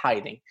essence,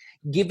 tithing,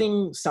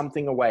 giving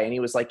something away. And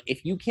he was like,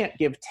 if you can't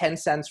give 10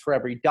 cents for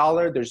every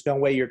dollar, there's no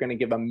way you're going to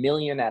give 1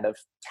 million out of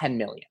 10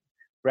 million,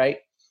 right?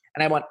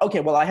 And I went, okay,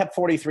 well, I have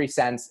 43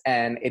 cents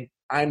and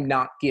I'm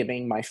not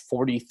giving my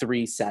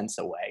 43 cents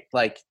away.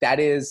 Like that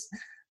is,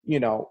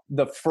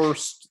 the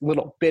first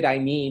little bit I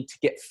need to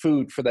get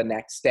food for the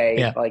next day.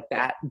 Yeah. Like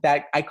that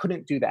I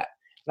couldn't do that.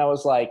 And I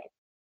was like,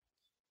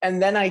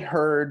 and then I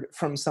heard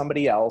from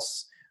somebody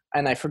else,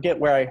 and I forget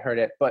where I heard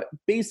it, but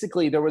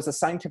basically there was a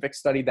scientific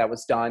study that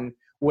was done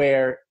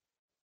where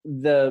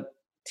the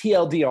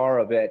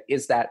TLDR of it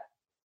is that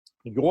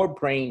your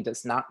brain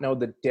does not know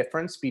the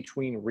difference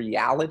between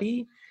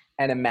reality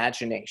and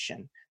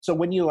imagination. So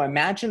when you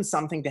imagine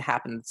something to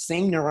happen, the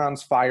same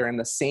neurons fire in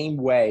the same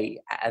way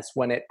as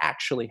when it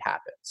actually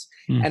happens.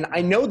 And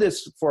I know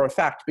this for a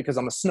fact because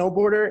I'm a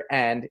snowboarder,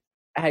 and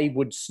I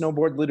would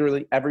snowboard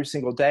literally every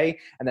single day.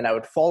 And then I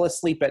would fall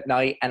asleep at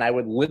night, and I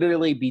would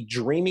literally be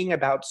dreaming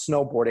about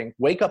snowboarding,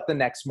 wake up the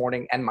next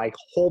morning, and my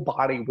whole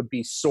body would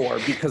be sore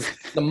because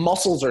the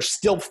muscles are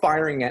still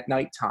firing at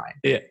nighttime.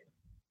 Yeah.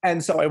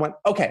 And so I went,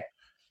 okay,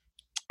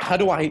 how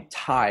do I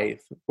tithe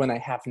when I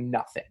have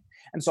nothing?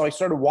 And so I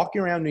started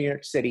walking around New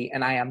York City,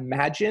 and I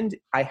imagined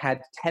I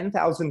had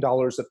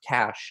 $10,000 of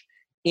cash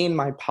in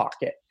my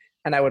pocket.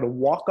 And I would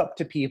walk up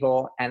to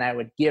people and I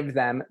would give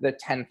them the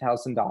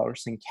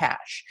 $10,000 in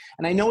cash.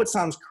 And I know it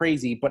sounds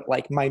crazy, but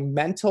like my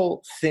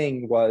mental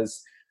thing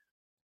was,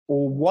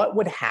 well, what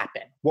would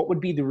happen? What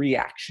would be the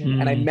reaction?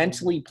 And I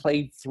mentally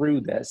played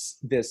through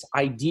this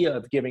idea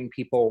of giving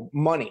people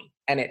money,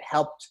 and it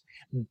helped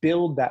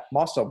build that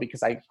muscle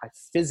because I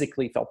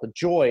physically felt the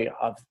joy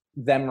of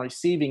them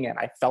receiving it.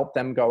 I felt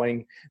them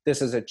going,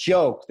 this is a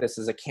joke. This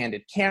is a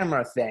candid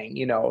camera thing,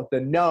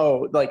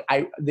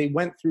 they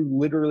went through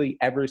literally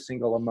every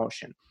single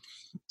emotion.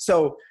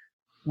 So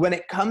when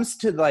it comes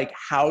to like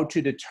how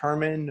to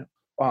determine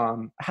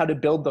how to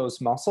build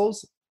those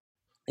muscles,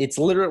 it's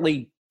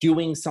literally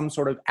doing some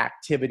sort of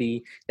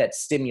activity that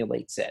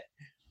stimulates it.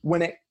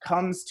 When it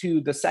comes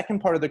to the second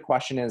part of the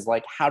question is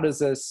like, how does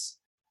this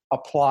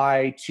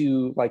apply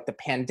to like the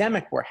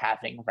pandemic we're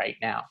having right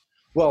now?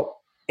 Well,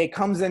 it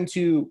comes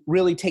into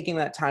really taking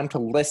that time to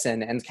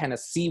listen and kind of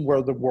see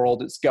where the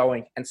world is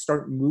going and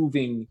start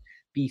moving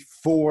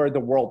before the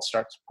world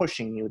starts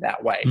pushing you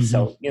that way.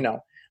 So,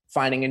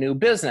 finding a new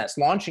business,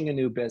 launching a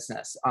new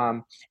business.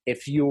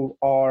 If you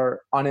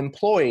are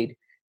unemployed,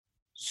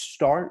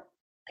 start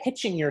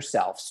pitching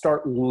yourself,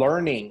 start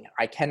learning.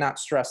 I cannot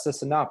stress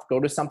this enough. Go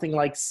to something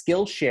like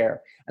Skillshare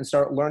and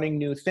start learning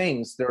new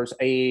things.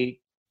 I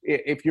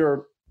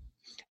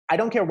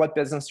don't care what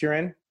business you're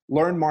in,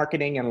 learn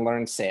marketing and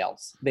learn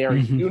sales. They are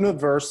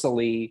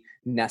universally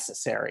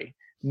necessary.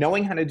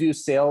 Knowing how to do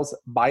sales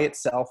by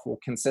itself will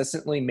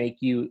consistently make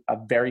you a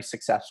very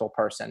successful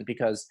person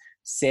because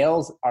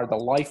sales are the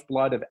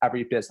lifeblood of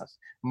every business.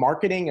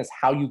 Marketing is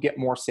how you get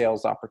more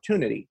sales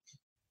opportunity.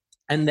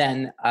 And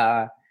then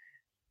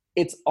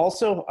it's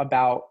also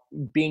about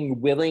being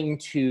willing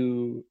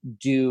to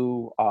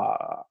do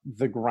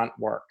the grunt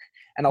work.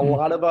 And a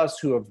lot of us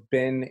who have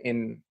been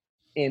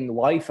in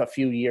life a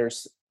few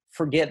years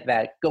forget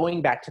that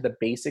going back to the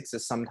basics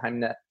is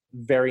sometimes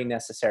very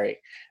necessary.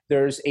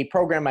 There's a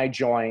program I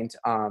joined,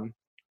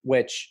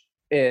 which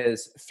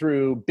is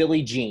through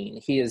Billy Gene.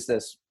 He is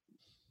this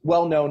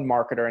well-known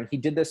marketer, and he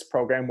did this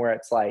program where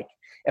it's like,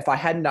 if I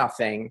had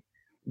nothing,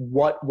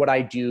 what would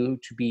I do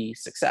to be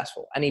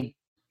successful? And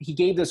he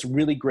gave this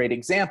really great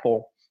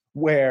example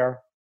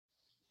where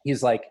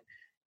he's like,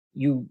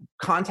 you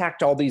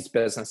contact all these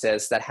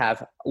businesses that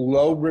have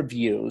low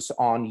reviews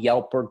on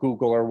Yelp or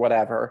Google or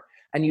whatever,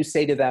 and you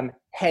say to them,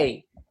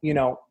 hey,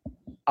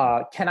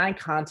 can I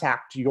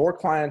contact your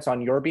clients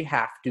on your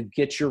behalf to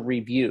get your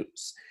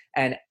reviews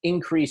and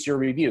increase your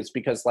reviews?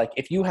 Because like,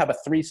 if you have a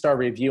 3-star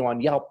review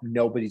on Yelp,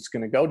 nobody's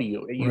going to go to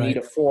you. You need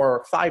a 4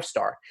 or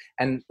 5-star.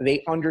 And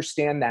they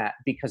understand that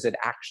because it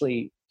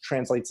actually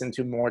translates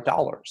into more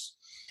dollars.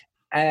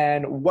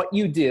 And what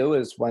you do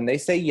is when they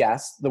say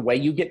yes, the way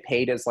you get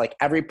paid is like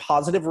every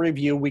positive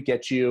review we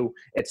get you,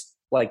 it's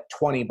like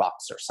 $20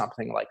 or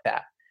something like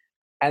that.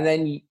 And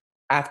then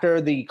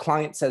after the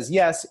client says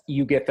yes,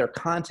 you get their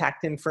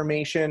contact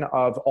information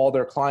of all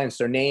their clients,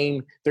 their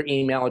name, their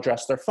email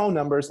address, their phone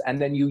numbers, and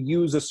then you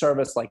use a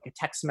service like a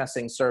text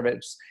messaging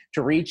service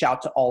to reach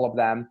out to all of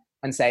them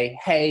and say,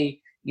 hey,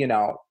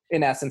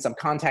 in essence, I'm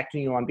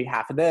contacting you on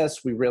behalf of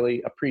this. We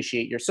really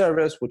appreciate your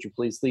service. Would you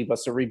please leave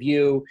us a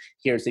review?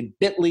 Here's a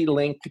bit.ly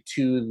link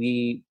to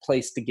the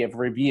place to give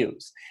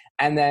reviews.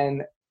 And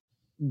then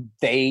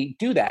they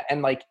do that.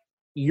 And like,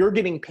 you're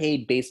getting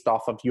paid based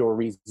off of your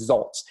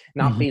results,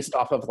 not based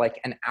off of like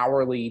an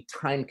hourly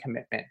time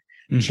commitment.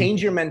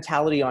 Change your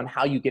mentality on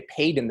how you get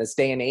paid in this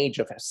day and age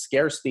of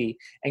scarcity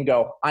and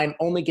go, I'm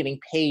only getting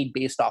paid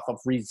based off of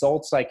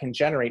results I can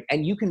generate.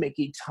 And you can make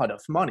a ton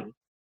of money.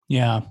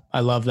 Yeah, I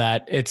love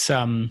that. It's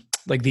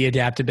like the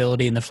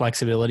adaptability and the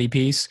flexibility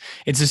piece.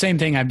 It's the same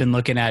thing I've been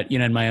looking at,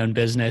 in my own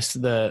business.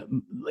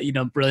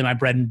 Really my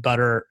bread and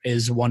butter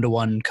is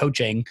one-to-one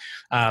coaching,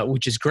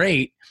 which is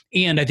great.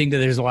 And I think that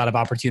there's a lot of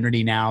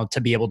opportunity now to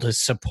be able to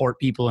support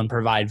people and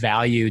provide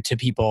value to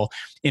people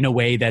in a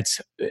way that's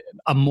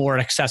a more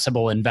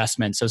accessible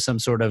investment. So some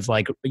sort of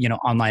like,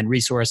 online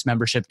resource,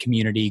 membership,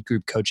 community,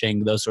 group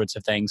coaching, those sorts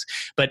of things.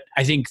 But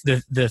I think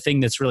the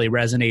thing that's really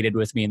resonated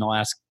with me in the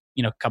last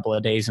couple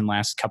of days and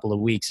last couple of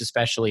weeks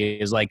especially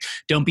is like,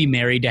 don't be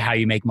married to how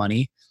you make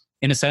money,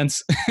 in a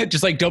sense.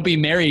 Just like, don't be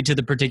married to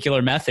the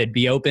particular method.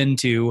 Be open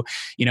to,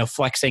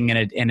 flexing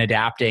and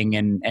adapting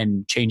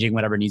and changing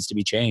whatever needs to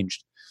be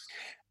changed.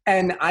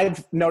 And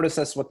I've noticed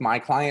this with my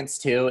clients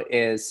too,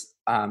 is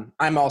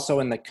I'm also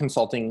in the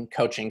consulting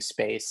coaching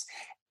space.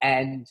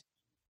 And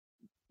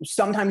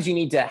sometimes you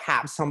need to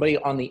have somebody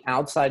on the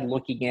outside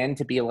looking in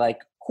to be like,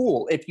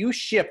 cool, if you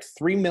shift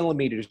 3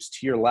 millimeters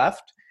to your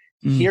left,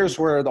 here's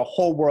where the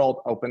whole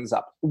world opens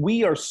up.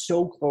 We are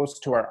so close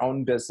to our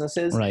own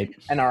businesses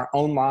and our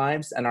own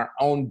lives and our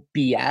own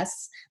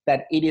BS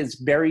that it is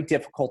very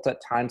difficult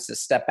at times to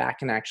step back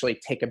and actually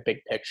take a big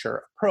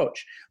picture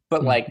approach.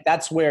 But like,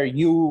 that's where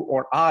you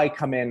or I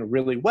come in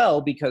really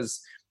well,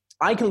 because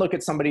I can look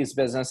at somebody's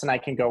business and I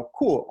can go,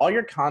 cool, all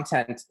your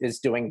content is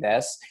doing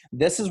this.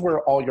 This is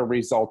where all your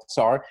results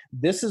are.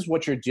 This is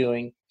what you're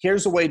doing.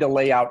 Here's a way to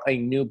lay out a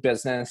new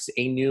business,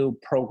 a new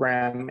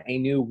program, a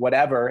new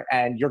whatever,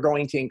 and you're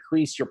going to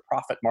increase your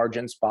profit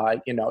margins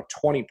by,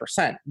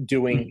 20%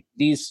 doing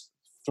these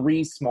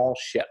 3 small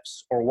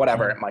shifts or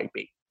whatever it might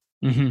be.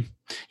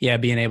 Yeah,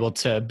 being able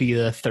to be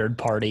the third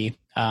party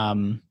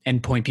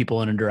and point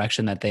people in a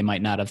direction that they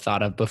might not have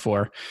thought of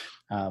before.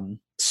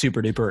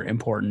 Super duper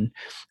important.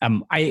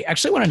 I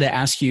actually wanted to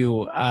ask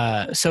you,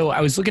 so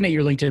I was looking at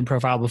your LinkedIn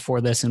profile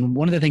before this, and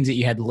one of the things that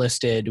you had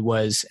listed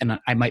was, and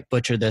I might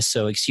butcher this,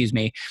 so excuse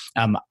me,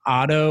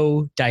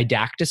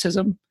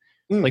 autodidacticism.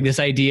 Like this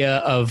idea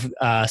of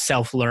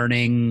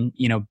self-learning,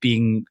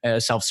 being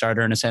a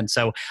self-starter in a sense.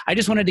 So I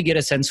just wanted to get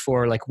a sense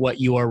for like what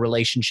your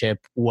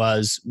relationship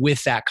was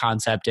with that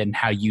concept and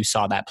how you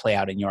saw that play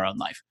out in your own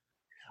life.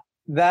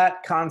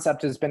 That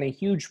concept has been a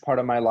huge part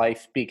of my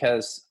life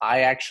because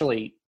I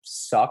actually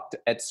sucked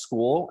at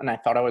school and I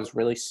thought I was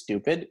really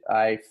stupid.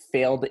 I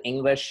failed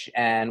English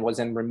and was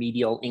in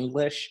remedial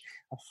English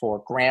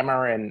for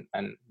grammar and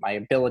my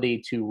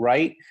ability to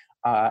write.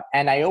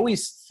 And I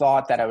always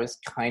thought that I was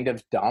kind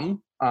of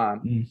dumb.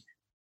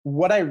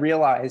 What I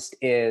realized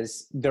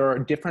is there are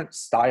different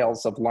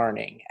styles of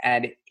learning,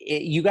 and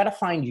you got to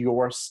find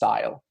your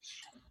style.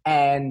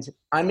 And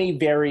I'm a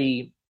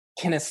very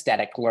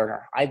kinesthetic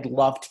learner. I'd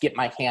love to get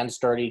my hands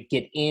dirty,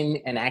 get in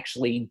and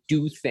actually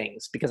do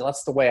things because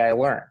that's the way I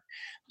learn.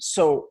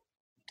 So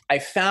I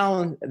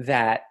found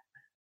that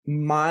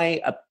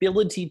my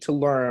ability to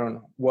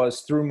learn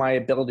was through my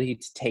ability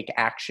to take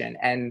action.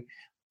 And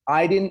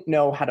I didn't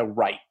know how to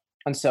write.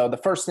 And so the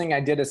first thing I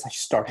did is I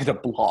started a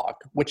blog,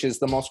 which is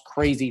the most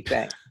crazy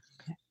thing.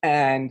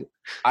 And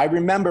I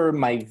remember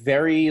my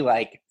very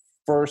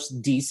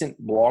first decent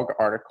blog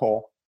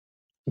article.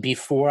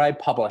 Before I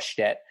published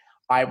it,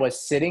 I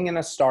was sitting in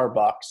a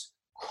Starbucks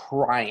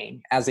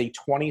crying as a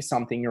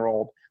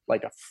 20-something-year-old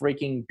like a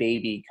freaking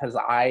baby because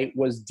I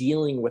was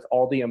dealing with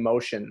all the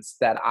emotions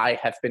that I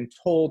have been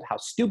told how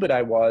stupid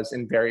I was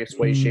in various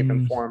ways, shape,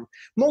 and form.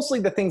 Mostly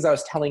the things I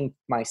was telling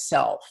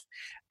myself.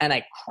 And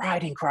I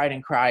cried and cried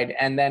and cried.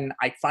 And then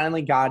I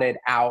finally got it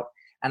out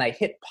and I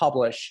hit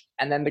publish.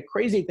 And then the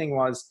crazy thing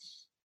was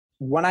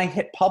when I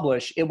hit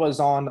publish, it was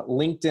on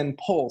LinkedIn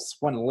Pulse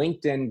when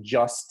LinkedIn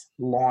just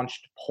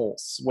launched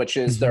Pulse, which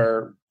is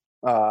their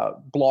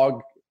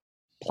blog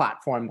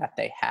platform that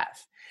they have.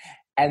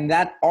 And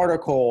that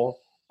article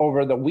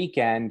over the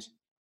weekend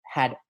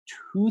had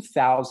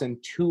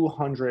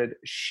 2,200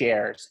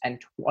 shares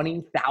and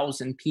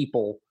 20,000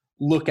 people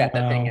look at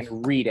the thing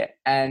and read it.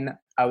 And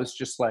I was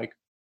just like,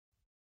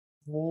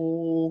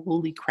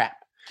 holy crap.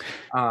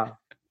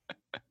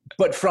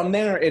 But from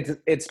there,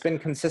 it's been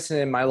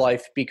consistent in my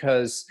life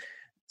because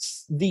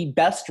the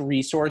best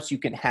resource you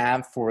can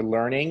have for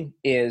learning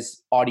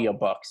is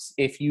audiobooks.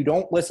 If you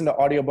don't listen to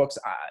audiobooks,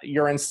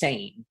 you're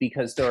insane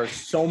because there is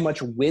so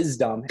much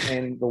wisdom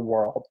in the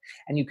world.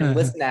 And you can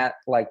listen at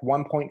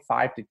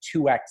 1.5 to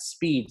 2x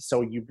speed,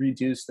 so you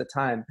reduce the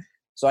time.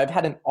 So I've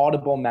had an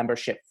Audible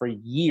membership for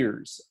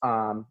years.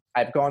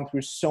 I've gone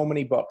through so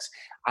many books.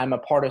 I'm a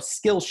part of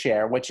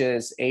Skillshare, which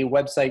is a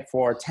website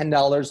for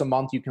 $10 a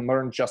month. You can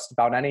learn just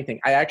about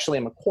anything. I actually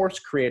am a course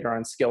creator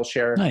on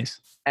Skillshare.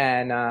 Nice.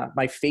 And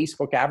my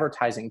Facebook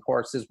advertising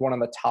course is one of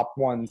the top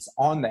ones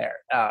on there.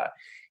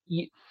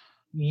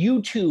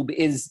 YouTube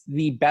is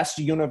the best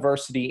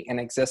university in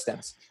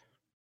existence.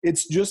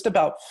 It's just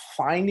about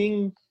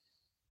finding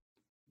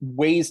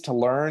ways to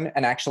learn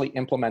and actually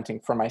implementing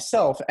for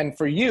myself. And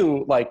for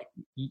you,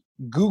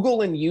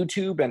 Google and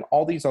YouTube and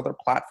all these other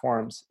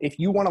platforms, if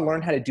you want to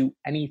learn how to do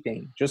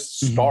anything, just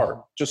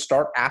start. Just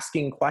start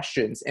asking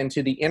questions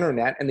into the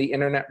internet and the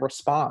internet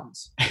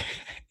responds.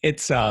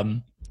 It's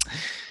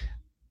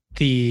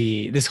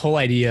this whole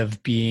idea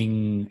of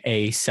being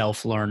a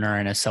self-learner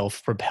and a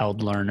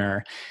self-propelled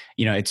learner,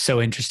 it's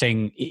so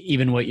interesting.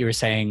 Even what you were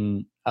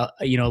saying, a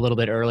little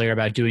bit earlier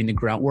about doing the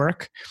grunt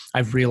work,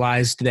 I've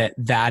realized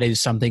that is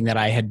something that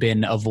I had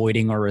been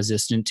avoiding or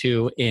resistant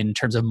to in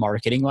terms of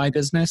marketing my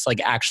business,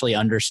 actually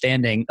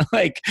understanding,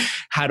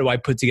 how do I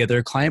put together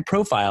a client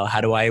profile?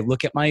 How do I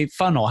look at my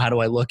funnel? How do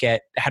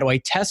I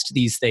test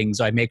these things?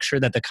 So I make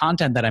sure that the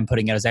content that I'm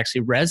putting out is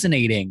actually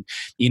resonating,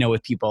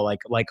 with people,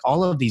 like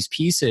all of these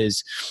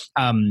pieces.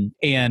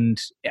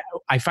 And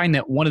I find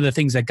that one of the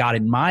things that got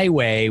in my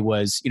way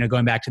was,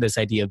 going back to this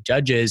idea of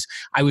judges,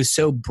 I was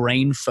so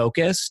brain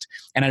focused.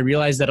 And I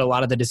realized that a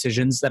lot of the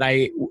decisions that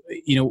I,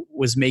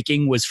 was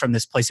making was from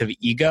this place of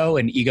ego,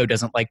 and ego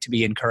doesn't like to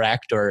be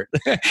incorrect, or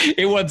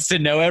it wants to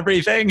know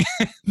everything.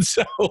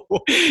 So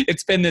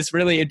it's been this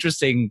really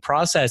interesting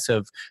process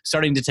of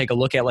starting to take a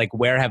look at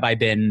where have I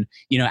been,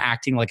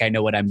 acting like I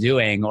know what I'm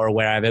doing, or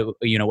where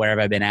have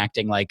I been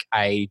acting like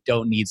I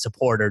don't need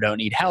support or don't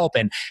need help,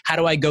 and how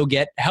do I go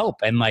get help,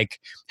 and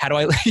how do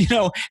I,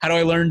 how do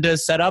I learn to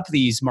set up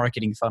these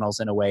marketing funnels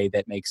in a way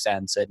that makes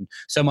sense? And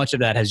so much of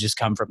that has just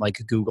come from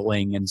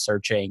Googling and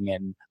searching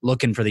and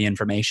looking for the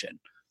information.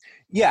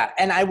 Yeah.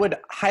 And I would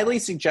highly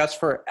suggest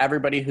for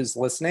everybody who's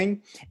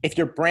listening, if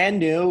you're brand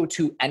new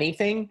to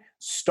anything,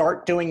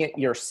 start doing it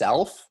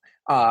yourself.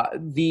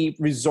 The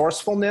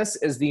resourcefulness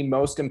is the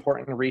most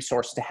important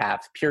resource to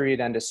have, period,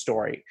 end of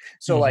story.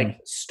 So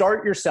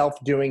start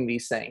yourself doing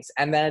these things.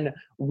 And then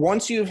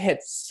once you've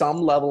hit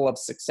some level of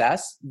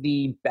success,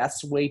 the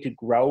best way to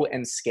grow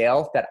and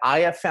scale that I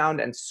have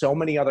found and so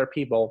many other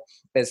people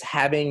is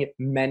having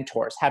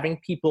mentors,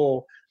 having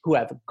people who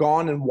have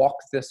gone and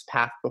walked this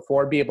path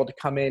before be able to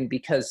come in,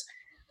 because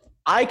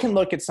I can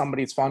look at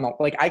somebody's funnel,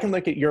 like I can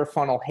look at your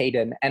funnel,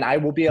 Hayden, and I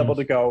will be able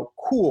to go,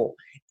 cool,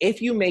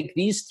 if you make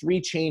these 3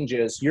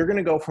 changes, you're going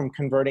to go from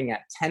converting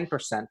at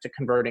 10% to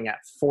converting at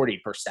 40%,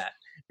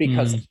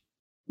 because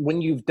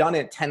when you've done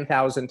it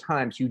 10,000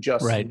 times, you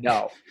just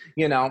know,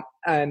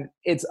 and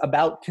it's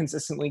about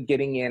consistently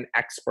getting in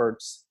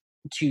experts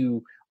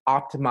to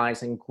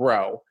optimize and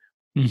grow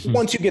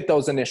once you get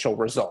those initial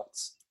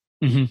results.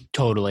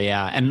 Totally.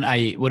 Yeah. And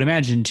I would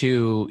imagine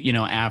too,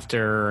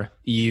 after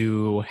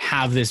you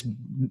have this,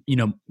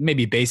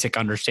 maybe basic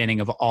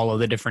understanding of all of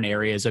the different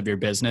areas of your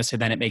business,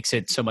 and then it makes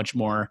it so much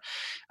more,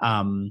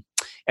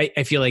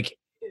 I feel like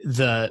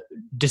the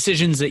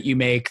decisions that you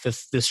make,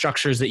 the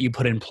structures that you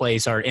put in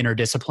place are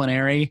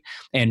interdisciplinary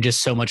and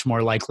just so much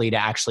more likely to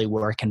actually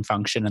work and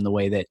function in the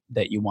way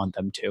that you want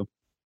them to.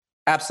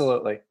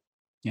 Absolutely.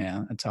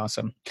 Yeah, that's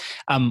awesome.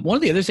 One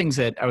of the other things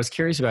that I was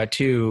curious about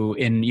too,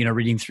 in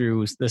reading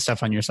through the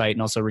stuff on your site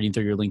and also reading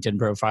through your LinkedIn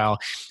profile,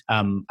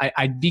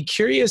 I'd be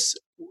curious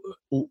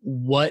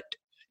what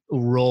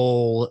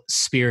role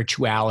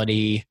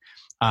spirituality,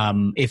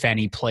 if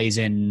any, plays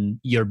in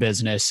your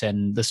business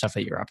and the stuff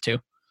that you're up to.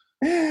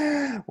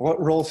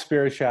 What role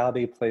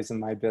spirituality plays in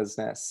my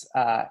business?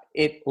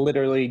 It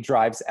literally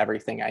drives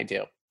everything I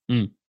do.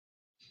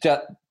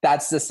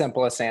 That's the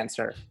simplest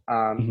answer.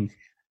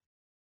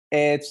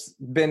 It's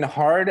been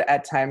hard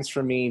at times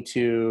for me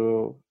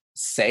to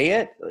say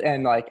it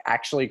and like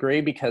actually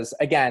agree, because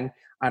again,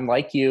 I'm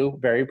like you,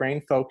 very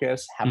brain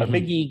focused, have a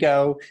big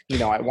ego,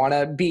 I want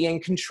to be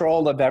in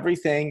control of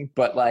everything,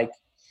 but like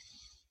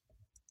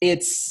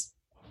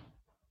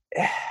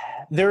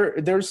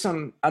there's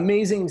some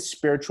amazing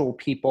spiritual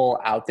people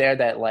out there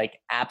that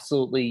like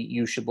absolutely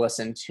you should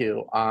listen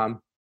to.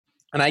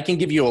 And I can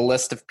give you a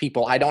list of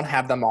people. I don't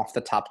have them off the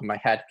top of my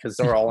head because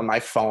they're all in my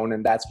phone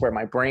and that's where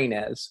my brain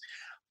is.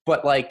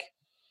 But like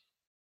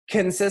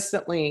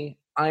consistently,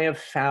 I have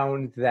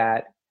found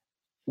that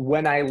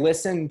when I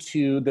listen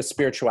to the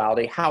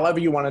spirituality, however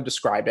you want to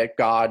describe it,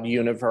 God,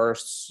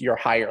 universe, your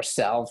higher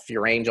self,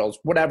 your angels,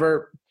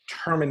 whatever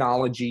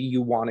terminology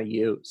you want to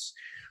use,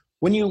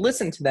 when you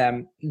listen to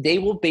them, they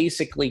will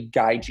basically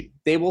guide you.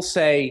 They will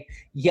say,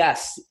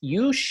 yes,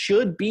 you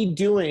should be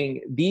doing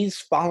these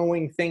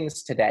following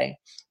things today,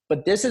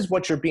 but this is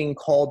what you're being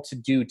called to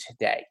do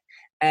today.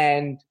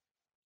 And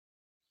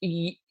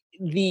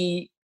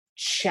the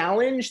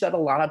challenge that a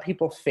lot of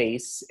people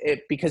face,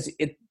 because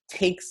it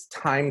takes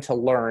time to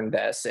learn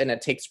this and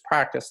it takes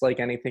practice like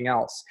anything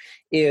else,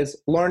 is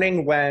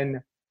learning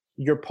when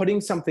you're putting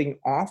something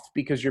off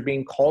because you're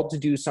being called to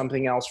do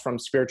something else from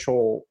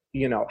spiritual,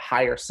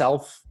 higher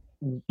self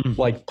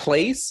like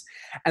place.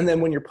 And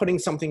then when you're putting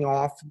something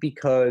off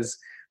because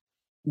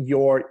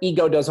your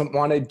ego doesn't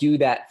want to do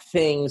that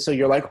thing. So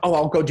you're like, oh,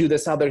 I'll go do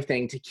this other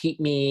thing to keep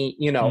me,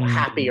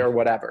 happy or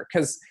whatever.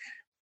 Because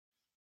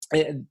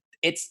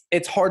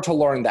it's hard to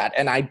learn that.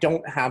 And I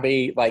don't have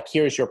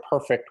here's your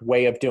perfect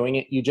way of doing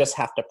it. You just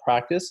have to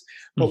practice.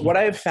 But what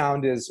I've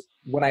found is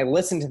when I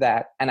listen to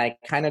that and I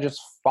kind of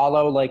just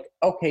follow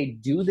okay,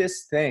 do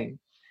this thing,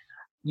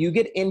 you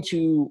get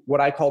into what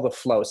I call the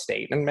flow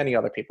state. And many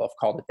other people have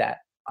called it that,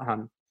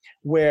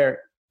 where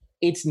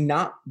it's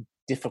not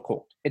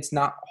difficult. It's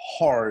not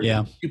hard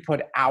to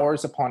put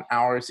hours upon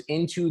hours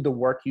into the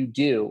work you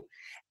do.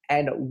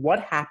 And what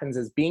happens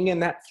is being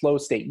in that flow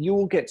state, you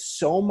will get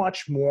so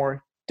much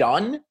more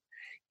done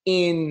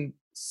in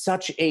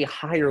such a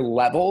higher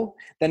level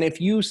than if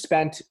you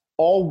spent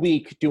all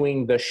week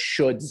doing the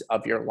shoulds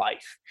of your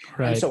life.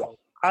 Right. And so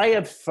I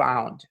have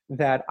found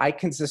that I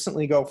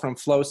consistently go from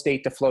flow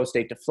state to flow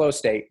state to flow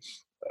state,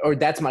 or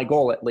that's my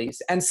goal at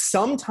least. And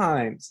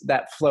sometimes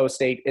that flow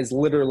state is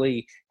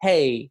literally,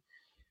 hey,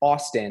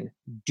 Austin,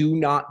 do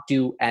not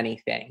do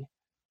anything.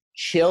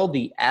 Chill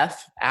the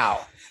F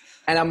out.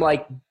 And I'm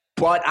like,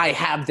 but I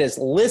have this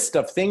list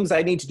of things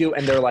I need to do.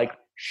 And they're like,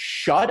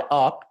 shut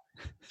up,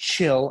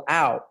 chill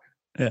out,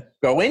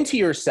 go into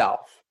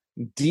yourself,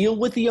 deal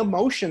with the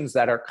emotions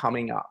that are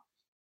coming up.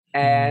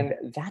 And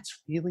that's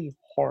really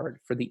hard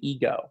for the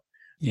ego.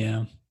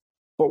 Yeah.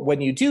 But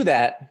when you do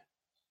that,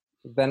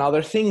 then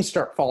other things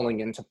start falling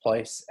into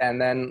place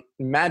and then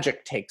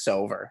magic takes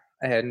over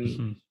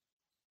and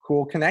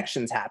cool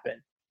connections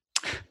happen.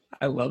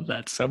 I love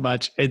that so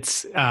much.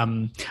 It's,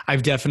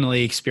 I've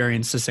definitely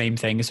experienced the same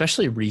thing,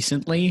 especially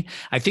recently.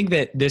 I think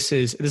that this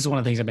is one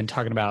of the things I've been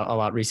talking about a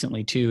lot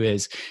recently too,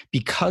 is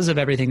because of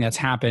everything that's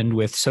happened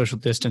with social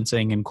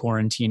distancing and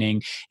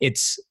quarantining,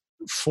 it's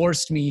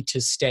forced me to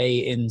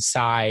stay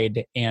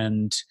inside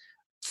and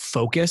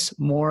focus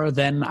more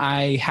than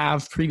I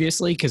have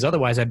previously. Cause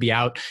otherwise I'd be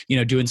out,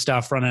 doing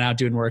stuff, running out,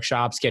 doing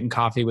workshops, getting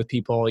coffee with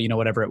people,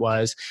 whatever it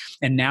was.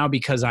 And now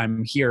because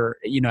I'm here,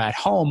 at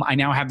home, I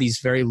now have these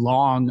very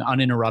long,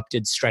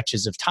 uninterrupted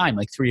stretches of time,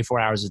 like 3 to 4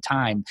 hours of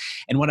time.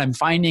 And what I'm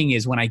finding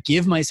is when I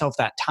give myself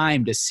that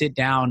time to sit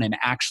down and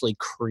actually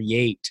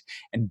create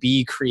and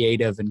be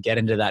creative and get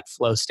into that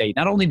flow state,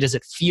 not only does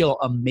it feel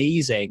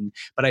amazing,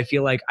 but I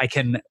feel like I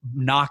can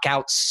knock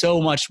out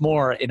so much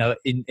more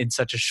in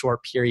such a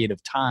short period of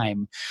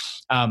time.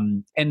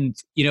 And,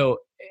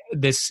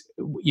 this,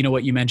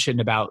 what you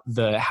mentioned about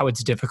how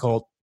it's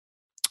difficult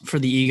for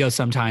the ego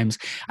sometimes,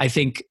 I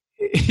think,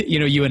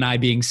 you and I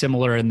being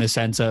similar in the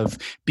sense of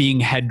being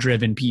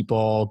head-driven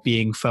people,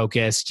 being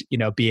focused,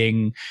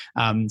 being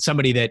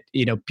somebody that,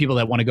 people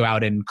that want to go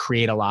out and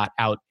create a lot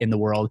out in the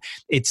world.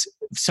 It's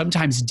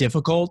sometimes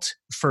difficult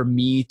for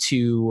me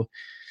to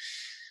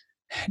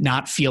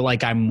not feel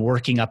like I'm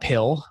working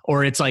uphill,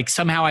 or it's like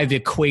somehow I've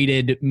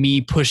equated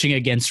me pushing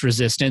against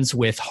resistance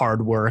with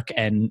hard work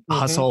and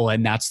hustle,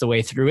 and that's the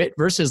way through it,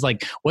 versus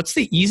like, what's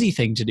the easy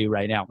thing to do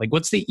right now? Like,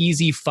 what's the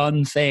easy,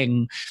 fun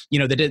thing,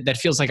 that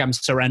feels like I'm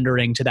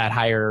surrendering to that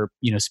higher,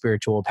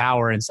 spiritual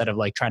power instead of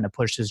like trying to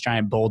push this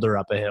giant boulder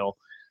up a hill.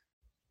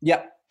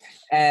 Yep.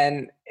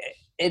 And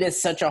it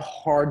is such a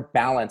hard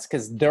balance,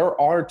 because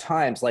there are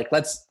times, like,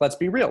 let's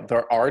be real.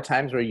 There are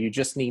times where you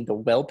just need the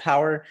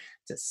willpower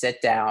to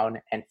sit down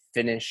and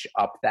finish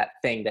up that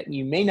thing that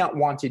you may not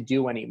want to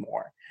do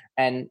anymore.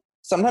 And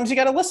sometimes you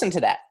got to listen to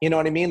that. You know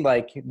what I mean?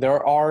 Like,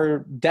 there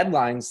are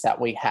deadlines that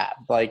we have.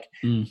 Like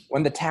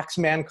when the tax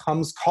man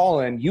comes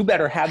calling, you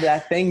better have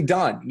that thing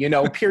done,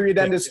 period,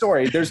 end of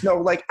story. There's no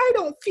like, I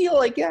don't feel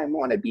like I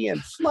want to be in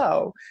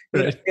flow.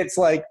 Right. It's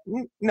like,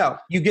 no,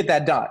 you get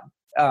that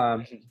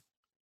done.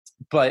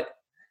 But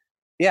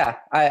yeah,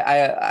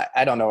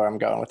 I don't know where I'm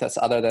going with this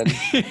other than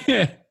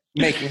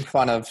making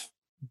fun of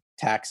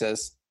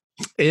taxes.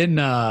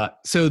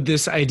 So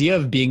this idea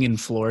of being in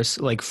flow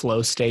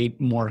state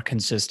more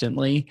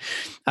consistently,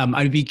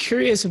 I'd be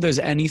curious if there's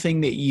anything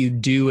that you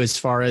do as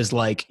far as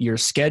like your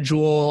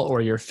schedule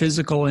or your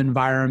physical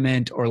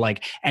environment, or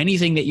like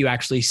anything that you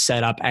actually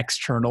set up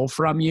external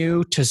from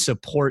you to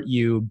support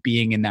you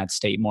being in that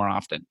state more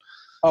often.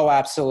 Oh,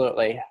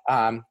 absolutely.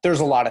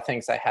 There's a lot of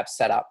things I have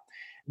set up.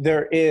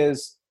 There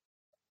is,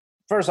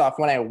 first off,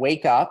 when I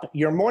wake up,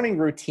 your morning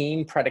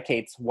routine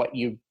predicates what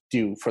you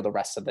do for the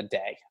rest of the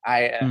day.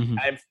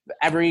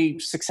 Every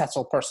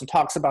successful person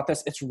talks about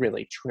this. It's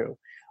really true.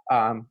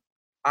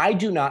 I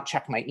do not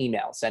check my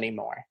emails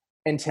anymore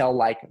until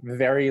like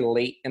very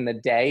late in the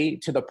day,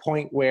 to the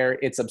point where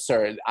it's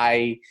absurd.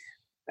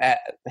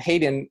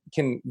 Hayden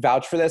can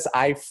vouch for this.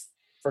 I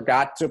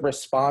forgot to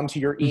respond to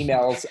your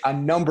emails a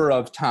number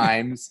of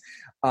times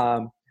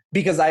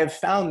because I have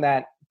found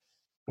that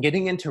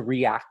getting into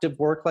reactive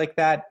work like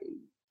that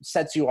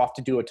sets you off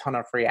to do a ton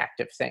of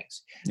reactive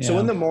things. Yeah. So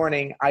in the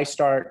morning, I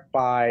start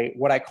by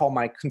what I call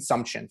my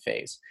consumption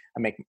phase. I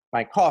make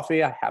my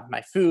coffee, I have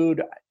my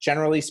food.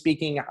 Generally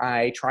speaking,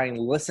 I try and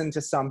listen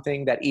to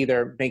something that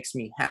either makes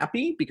me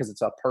happy because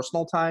it's a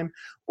personal time,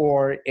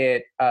 or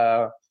it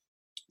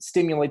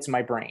stimulates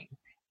my brain.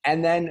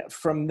 And then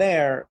from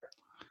there,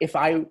 if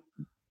I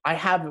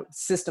have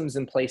systems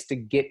in place to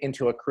get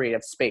into a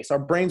creative space. Our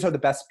brains are the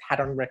best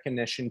pattern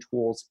recognition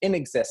tools in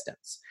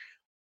existence.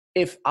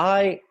 If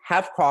I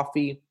have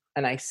coffee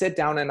and I sit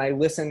down and I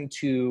listen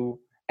to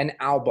an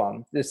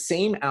album, the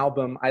same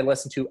album I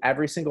listen to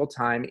every single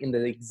time in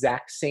the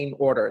exact same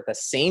order, the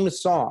same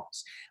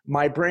songs,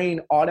 my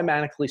brain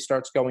automatically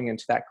starts going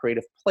into that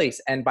creative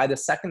place. And by the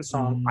second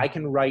song, I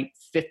can write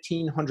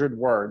 1,500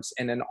 words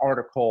in an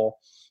article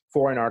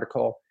for an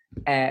article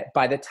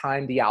by the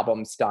time the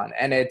album's done.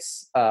 And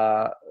it's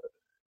an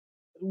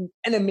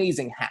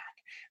amazing hack.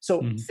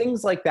 So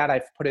things like that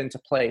I've put into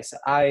place.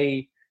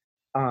 I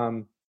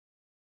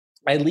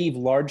leave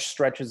large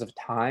stretches of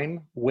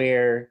time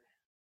where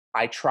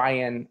I try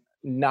and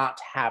not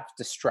have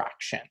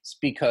distractions,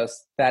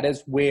 because that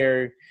is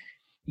where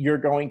you're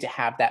going to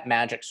have that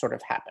magic sort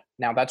of happen.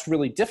 Now, that's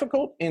really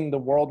difficult in the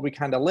world we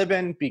kind of live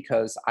in,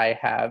 because I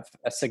have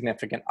a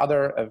significant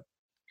other, of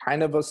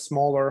kind of a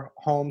smaller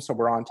home, so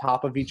we're on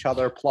top of each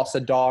other, plus a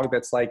dog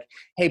that's like,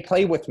 hey,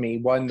 play with me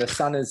when the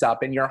sun is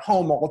up, and you're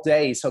home all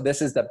day, so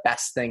this is the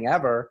best thing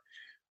ever.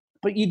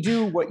 But you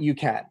do what you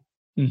can.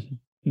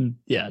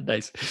 Yeah,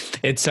 nice.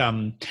 It's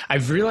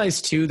I've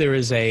realized too,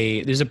 there's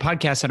a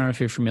podcast, I don't know if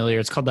you're familiar,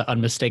 it's called The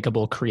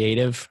Unmistakable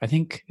Creative, I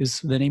think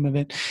is the name of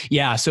it.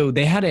 Yeah, so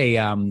they had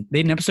an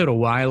episode a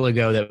while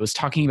ago that was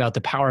talking about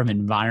the power of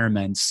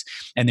environments,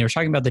 and they were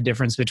talking about the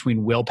difference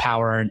between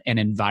willpower and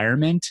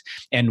environment.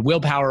 And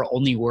willpower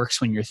only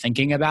works when you're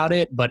thinking about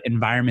it, but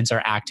environments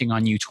are acting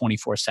on you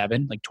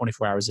 24/7, like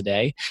 24 hours a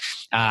day.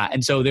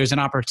 And so there's an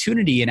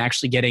opportunity in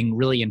actually getting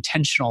really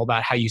intentional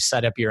about how you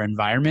set up your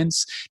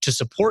environments to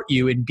support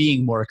you in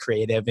being more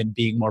creative and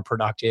being more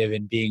productive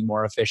and being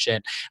more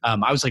efficient.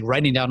 I was like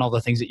writing down all the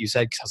things that you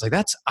said, because I was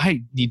like,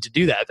 I need to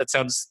do that. That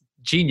sounds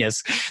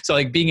genius. So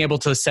like being able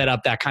to set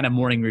up that kind of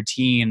morning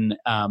routine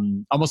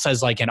almost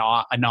as like an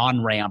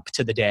on-ramp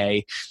to the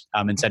day,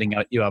 and setting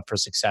you up for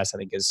success, I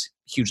think is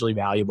hugely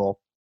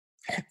valuable.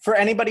 For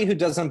anybody who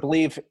doesn't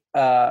believe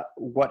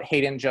what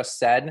Hayden just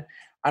said,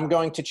 I'm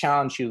going to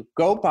challenge you.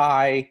 Go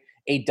buy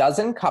a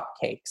dozen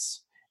cupcakes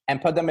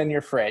and put them in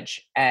your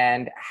fridge,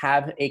 and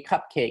have a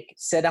cupcake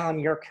sit on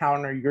your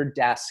counter, your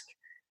desk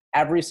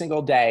every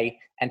single day,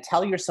 and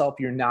tell yourself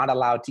you're not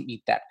allowed to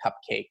eat that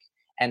cupcake,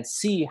 and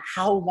see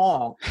how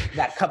long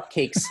that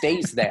cupcake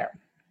stays there.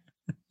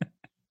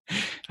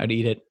 I'd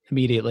eat it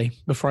immediately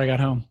before I got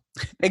home.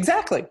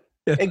 Exactly.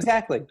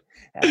 Exactly.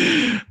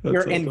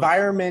 Your So cool.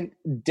 environment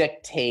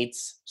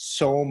dictates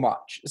so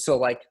much. So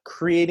like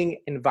creating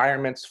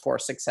environments for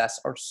success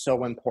are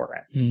so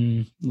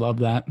important. Love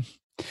that.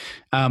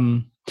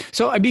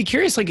 So I'd be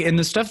curious, like in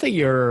the stuff that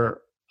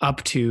you're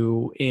up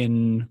to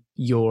in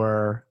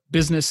your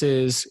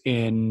businesses,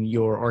 in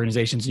your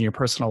organizations, in your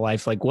personal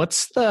life, like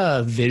what's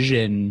the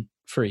vision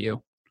for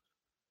you?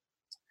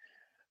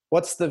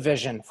 What's the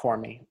vision for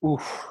me?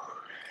 Oof.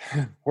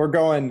 We're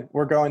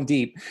going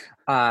deep.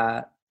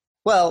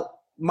 Well,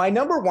 my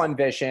number one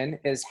vision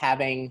is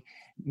having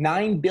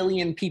 9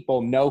 billion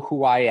people know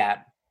who I am.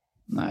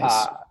 Nice.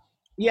 Uh,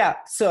 yeah,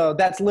 so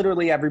that's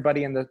literally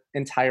everybody in the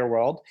entire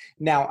world.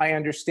 Now, I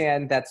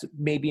understand that's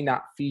maybe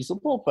not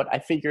feasible, but I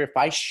figure if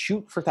I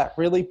shoot for that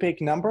really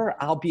big number,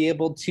 I'll be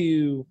able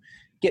to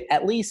get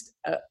at least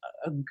a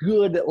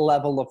good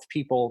level of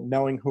people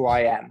knowing who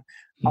I am.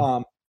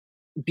 Um,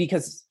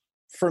 because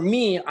for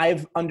me,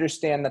 I've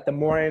understand that the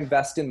more I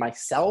invest in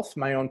myself,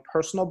 my own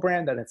personal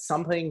brand, that it's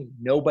something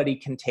nobody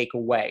can take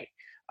away.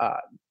 Uh,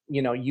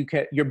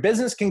 your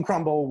business can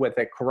crumble with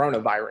a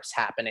coronavirus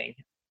happening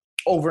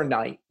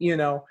overnight,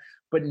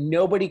 but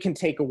nobody can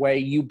take away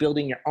you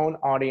building your own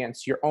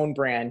audience, your own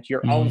brand,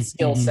 your own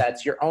skill Mm-hmm.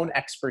 sets, your own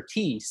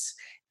expertise,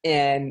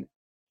 and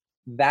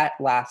that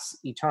lasts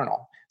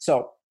eternal.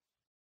 So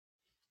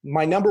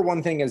my number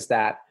one thing is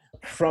that.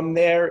 From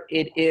there,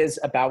 it is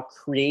about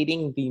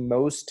creating the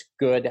most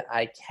good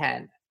I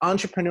can.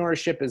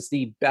 Entrepreneurship is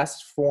the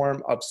best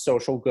form of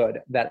social good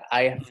that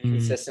I have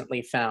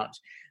consistently found,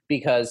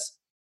 because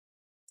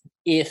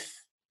if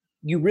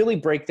you really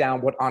break down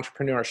what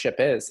entrepreneurship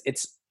is,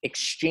 it's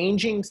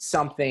exchanging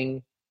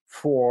something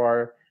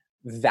for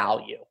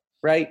value,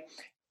 right?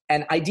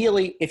 And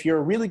ideally, if you're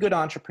a really good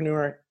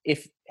entrepreneur,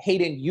 if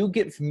Hayden, you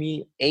give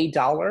me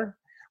 $1,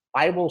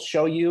 I will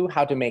show you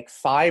how to make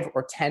 $5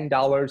 or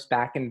 $10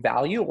 back in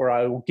value, or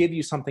I will give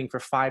you something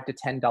for $5 to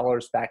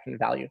 $10 back in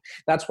value.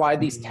 That's why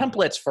these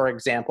templates, for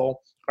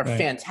example, are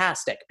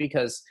fantastic,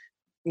 because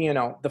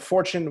the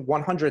Fortune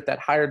 100 that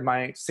hired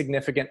my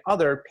significant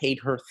other paid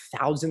her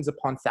thousands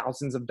upon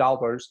thousands of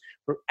dollars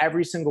for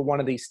every single one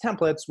of these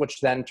templates,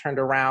 which then turned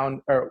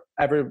around, or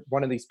every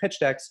one of these pitch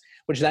decks,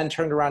 which then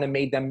turned around and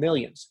made them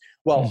millions.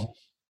 Well,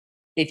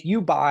 if you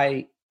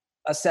buy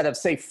a set of,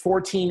 say,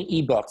 14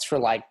 ebooks for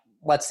like,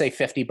 let's say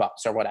 $50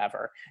 or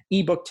whatever,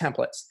 ebook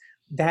templates,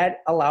 that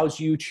allows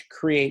you to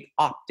create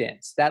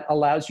opt-ins. That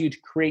allows you to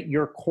create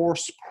your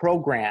course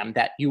program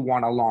that you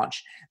want to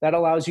launch. That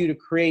allows you to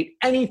create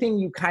anything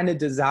you kind of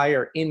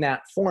desire in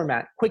that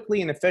format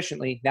quickly and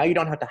efficiently. Now you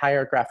don't have to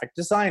hire a graphic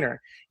designer.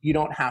 You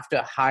don't have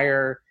to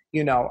hire,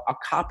 a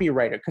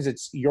copywriter, because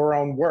it's your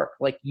own work.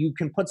 Like, you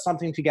can put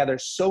something together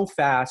so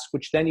fast,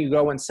 which then you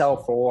go and sell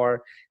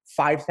for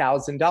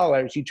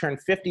 $5,000. You turn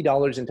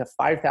 $50 into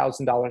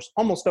 $5,000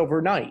 almost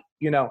overnight,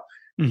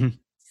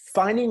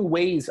 Finding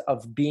ways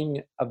of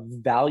being of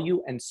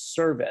value and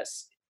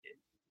service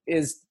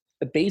is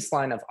the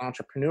baseline of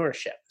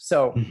entrepreneurship.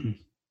 So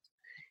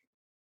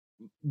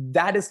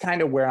that is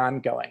kind of where I'm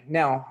going.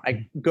 Now,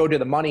 I go to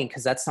the money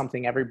because that's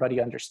something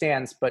everybody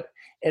understands, but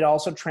it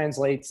also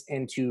translates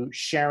into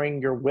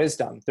sharing your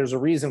wisdom. There's a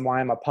reason why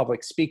I'm a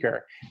public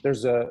speaker.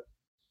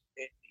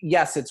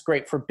 Yes, it's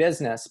great for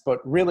business, but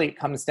really it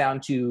comes down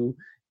to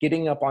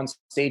getting up on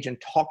stage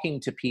and talking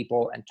to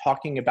people and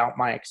talking about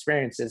my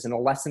experiences and the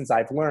lessons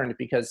I've learned.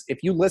 Because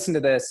if you listen to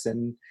this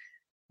and,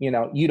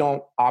 you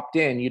don't opt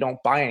in, you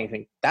don't buy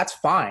anything, that's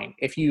fine.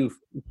 If you've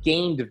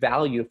gained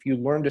value, if you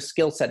learned a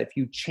skill set, if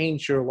you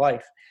changed your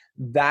life,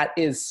 that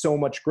is so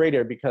much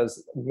greater,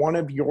 because one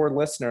of your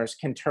listeners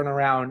can turn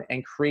around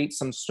and create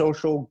some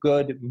social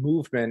good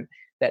movement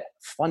that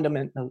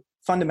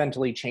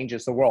fundamentally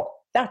changes the world.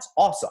 That's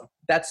awesome.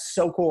 That's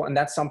so cool. And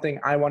that's something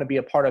I want to be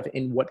a part of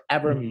in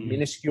whatever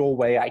minuscule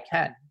way I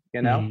can,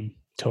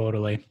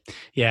 Totally.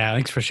 Yeah.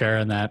 Thanks for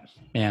sharing that.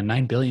 Man,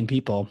 9 billion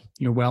people.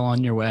 You're well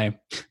on your way.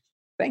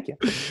 Thank you.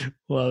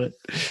 Love it.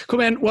 Cool,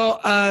 man.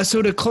 Well,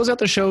 so to close out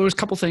the show, there's a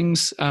couple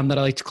things that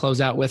I like to close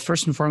out with.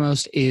 First and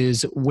foremost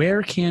is,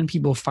 where can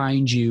people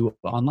find you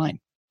online?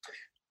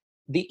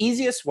 The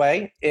easiest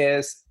way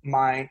is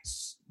my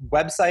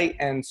website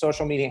and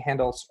social media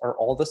handles are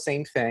all the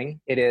same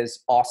thing. It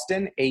is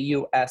Austin,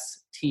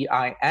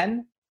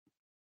 AUSTIN,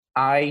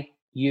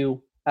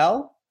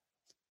 IULIANO.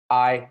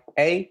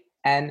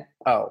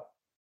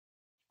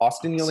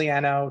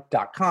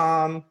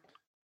 AustinUliano.com,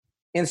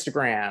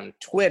 Instagram,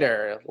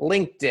 Twitter,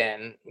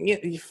 LinkedIn,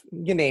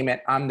 you name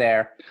it, I'm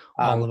there.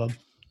 All of them.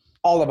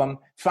 All of them.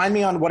 Find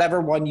me on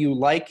whatever one you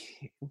like,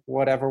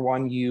 whatever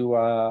one you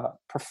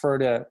prefer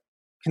to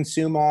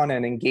consume on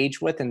and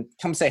engage with, and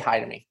come say hi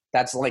to me.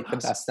 That's like the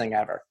best thing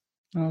ever.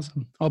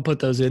 Awesome. I'll put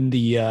those in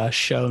the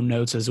show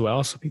notes as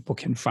well, so people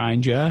can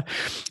find you.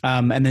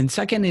 And then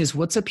second is,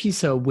 what's a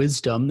piece of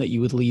wisdom that you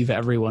would leave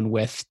everyone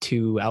with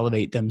to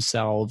elevate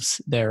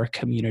themselves, their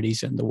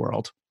communities, and the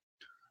world?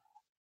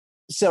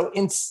 So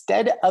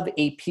instead of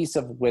a piece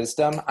of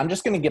wisdom, I'm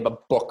just going to give a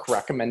book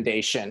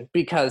recommendation,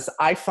 because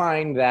I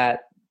find that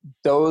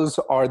those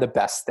are the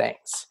best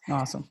things.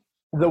 Awesome.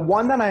 The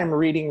one that I'm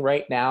reading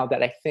right now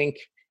that I think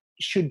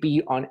should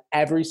be on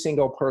every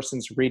single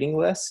person's reading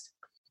list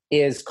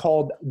is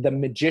called The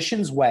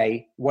Magician's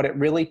Way: What It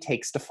Really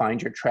Takes to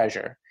Find Your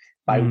Treasure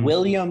by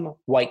William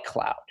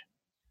Whitecloud.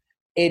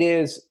 It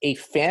is a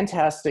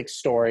fantastic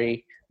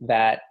story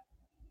that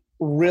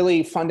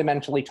really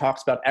fundamentally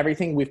talks about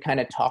everything we've kind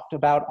of talked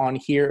about on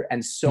here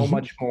and so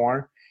much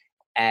more.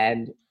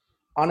 And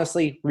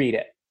honestly, read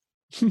it.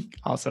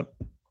 Awesome.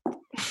 All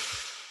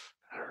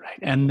right.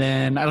 And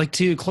then I like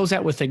to close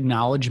out with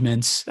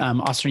acknowledgements.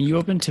 Austin, are you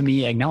open to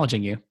me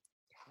acknowledging you?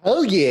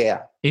 Oh,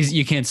 yeah.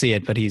 You can't see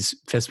it, but he's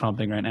fist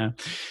pumping right now.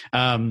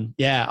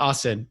 Yeah,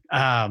 Austin.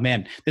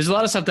 Man, there's a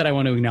lot of stuff that I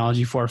want to acknowledge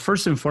you for.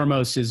 First and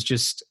foremost is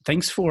just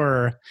thanks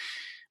for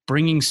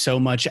bringing so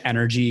much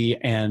energy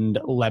and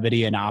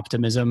levity and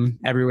optimism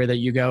everywhere that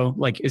you go.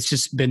 Like, it's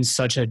just been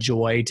such a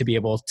joy to be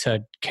able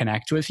to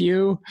connect with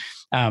you.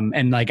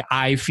 And like,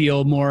 I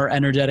feel more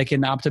energetic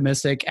and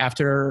optimistic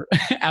after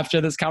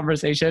this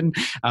conversation.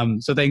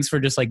 So thanks for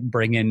just like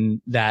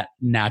bringing that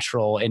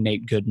natural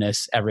innate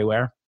goodness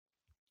everywhere.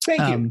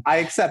 Thank you. I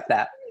accept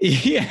that.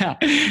 Yeah.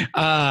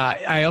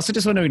 I also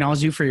just want to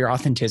acknowledge you for your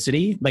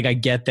authenticity. Like, I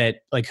get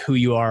that like who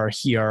you are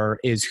here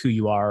is who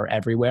you are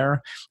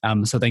everywhere.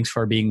 So thanks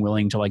for being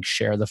willing to like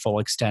share the full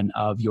extent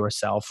of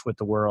yourself with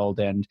the world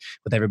and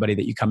with everybody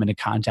that you come into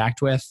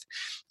contact with.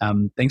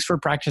 Thanks for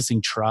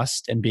practicing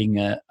trust and being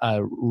a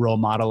role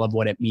model of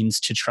what it means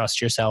to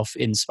trust yourself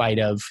in spite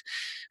of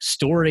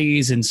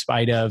stories, in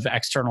spite of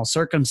external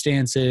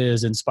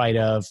circumstances, in spite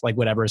of like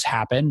whatever has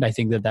happened. I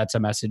think that that's a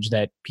message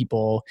that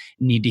people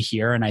need to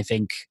hear. And I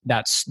think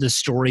that's the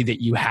story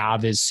that you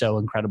have is so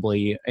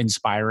incredibly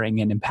inspiring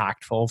and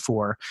impactful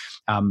for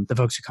the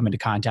folks who come into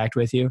contact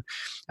with you.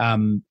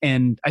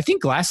 And I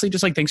think lastly,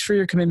 just like, thanks for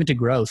your commitment to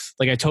growth.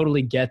 Like, I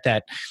totally get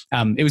that.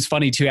 It was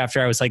funny too, after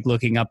I was like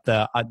looking up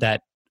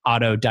that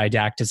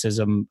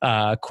autodidacticism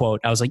quote,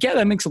 I was like, yeah,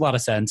 that makes a lot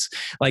of sense.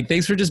 Like,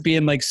 thanks for just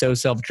being like so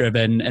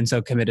self-driven and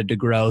so committed to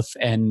growth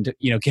and,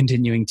 you know,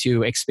 continuing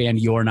to expand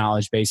your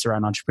knowledge base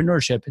around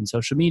entrepreneurship and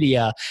social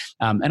media,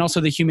 and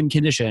also the human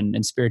condition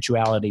and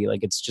spirituality.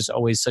 Like, it's just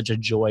always such a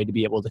joy to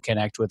be able to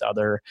connect with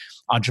other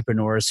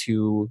entrepreneurs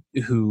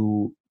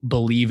who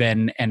believe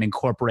in and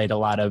incorporate a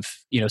lot of,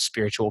 you know,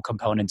 spiritual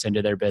components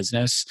into their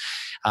business.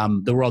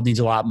 The world needs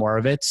a lot more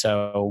of it.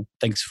 So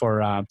thanks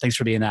for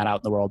being that out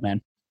in the world,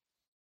 man.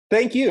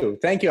 Thank you.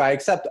 Thank you. I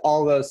accept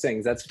all those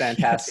things. That's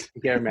fantastic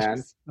to hear,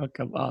 man.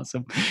 Okay,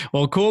 awesome.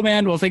 Well, cool,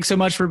 man. Well, thanks so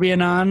much for being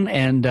on,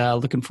 and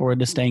looking forward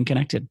to staying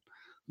connected.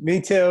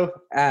 Me too.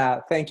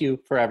 Thank you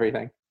for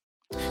everything.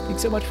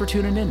 Thanks so much for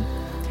tuning in.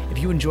 If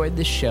you enjoyed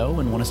this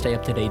show and want to stay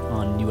up to date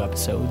on new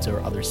episodes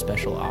or other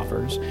special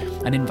offers,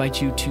 I'd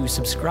invite you to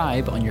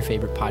subscribe on your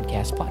favorite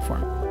podcast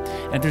platform.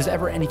 And if there's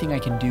ever anything I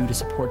can do to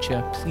support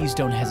you, please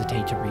don't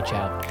hesitate to reach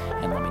out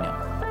and let me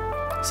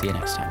know. See you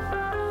next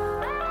time.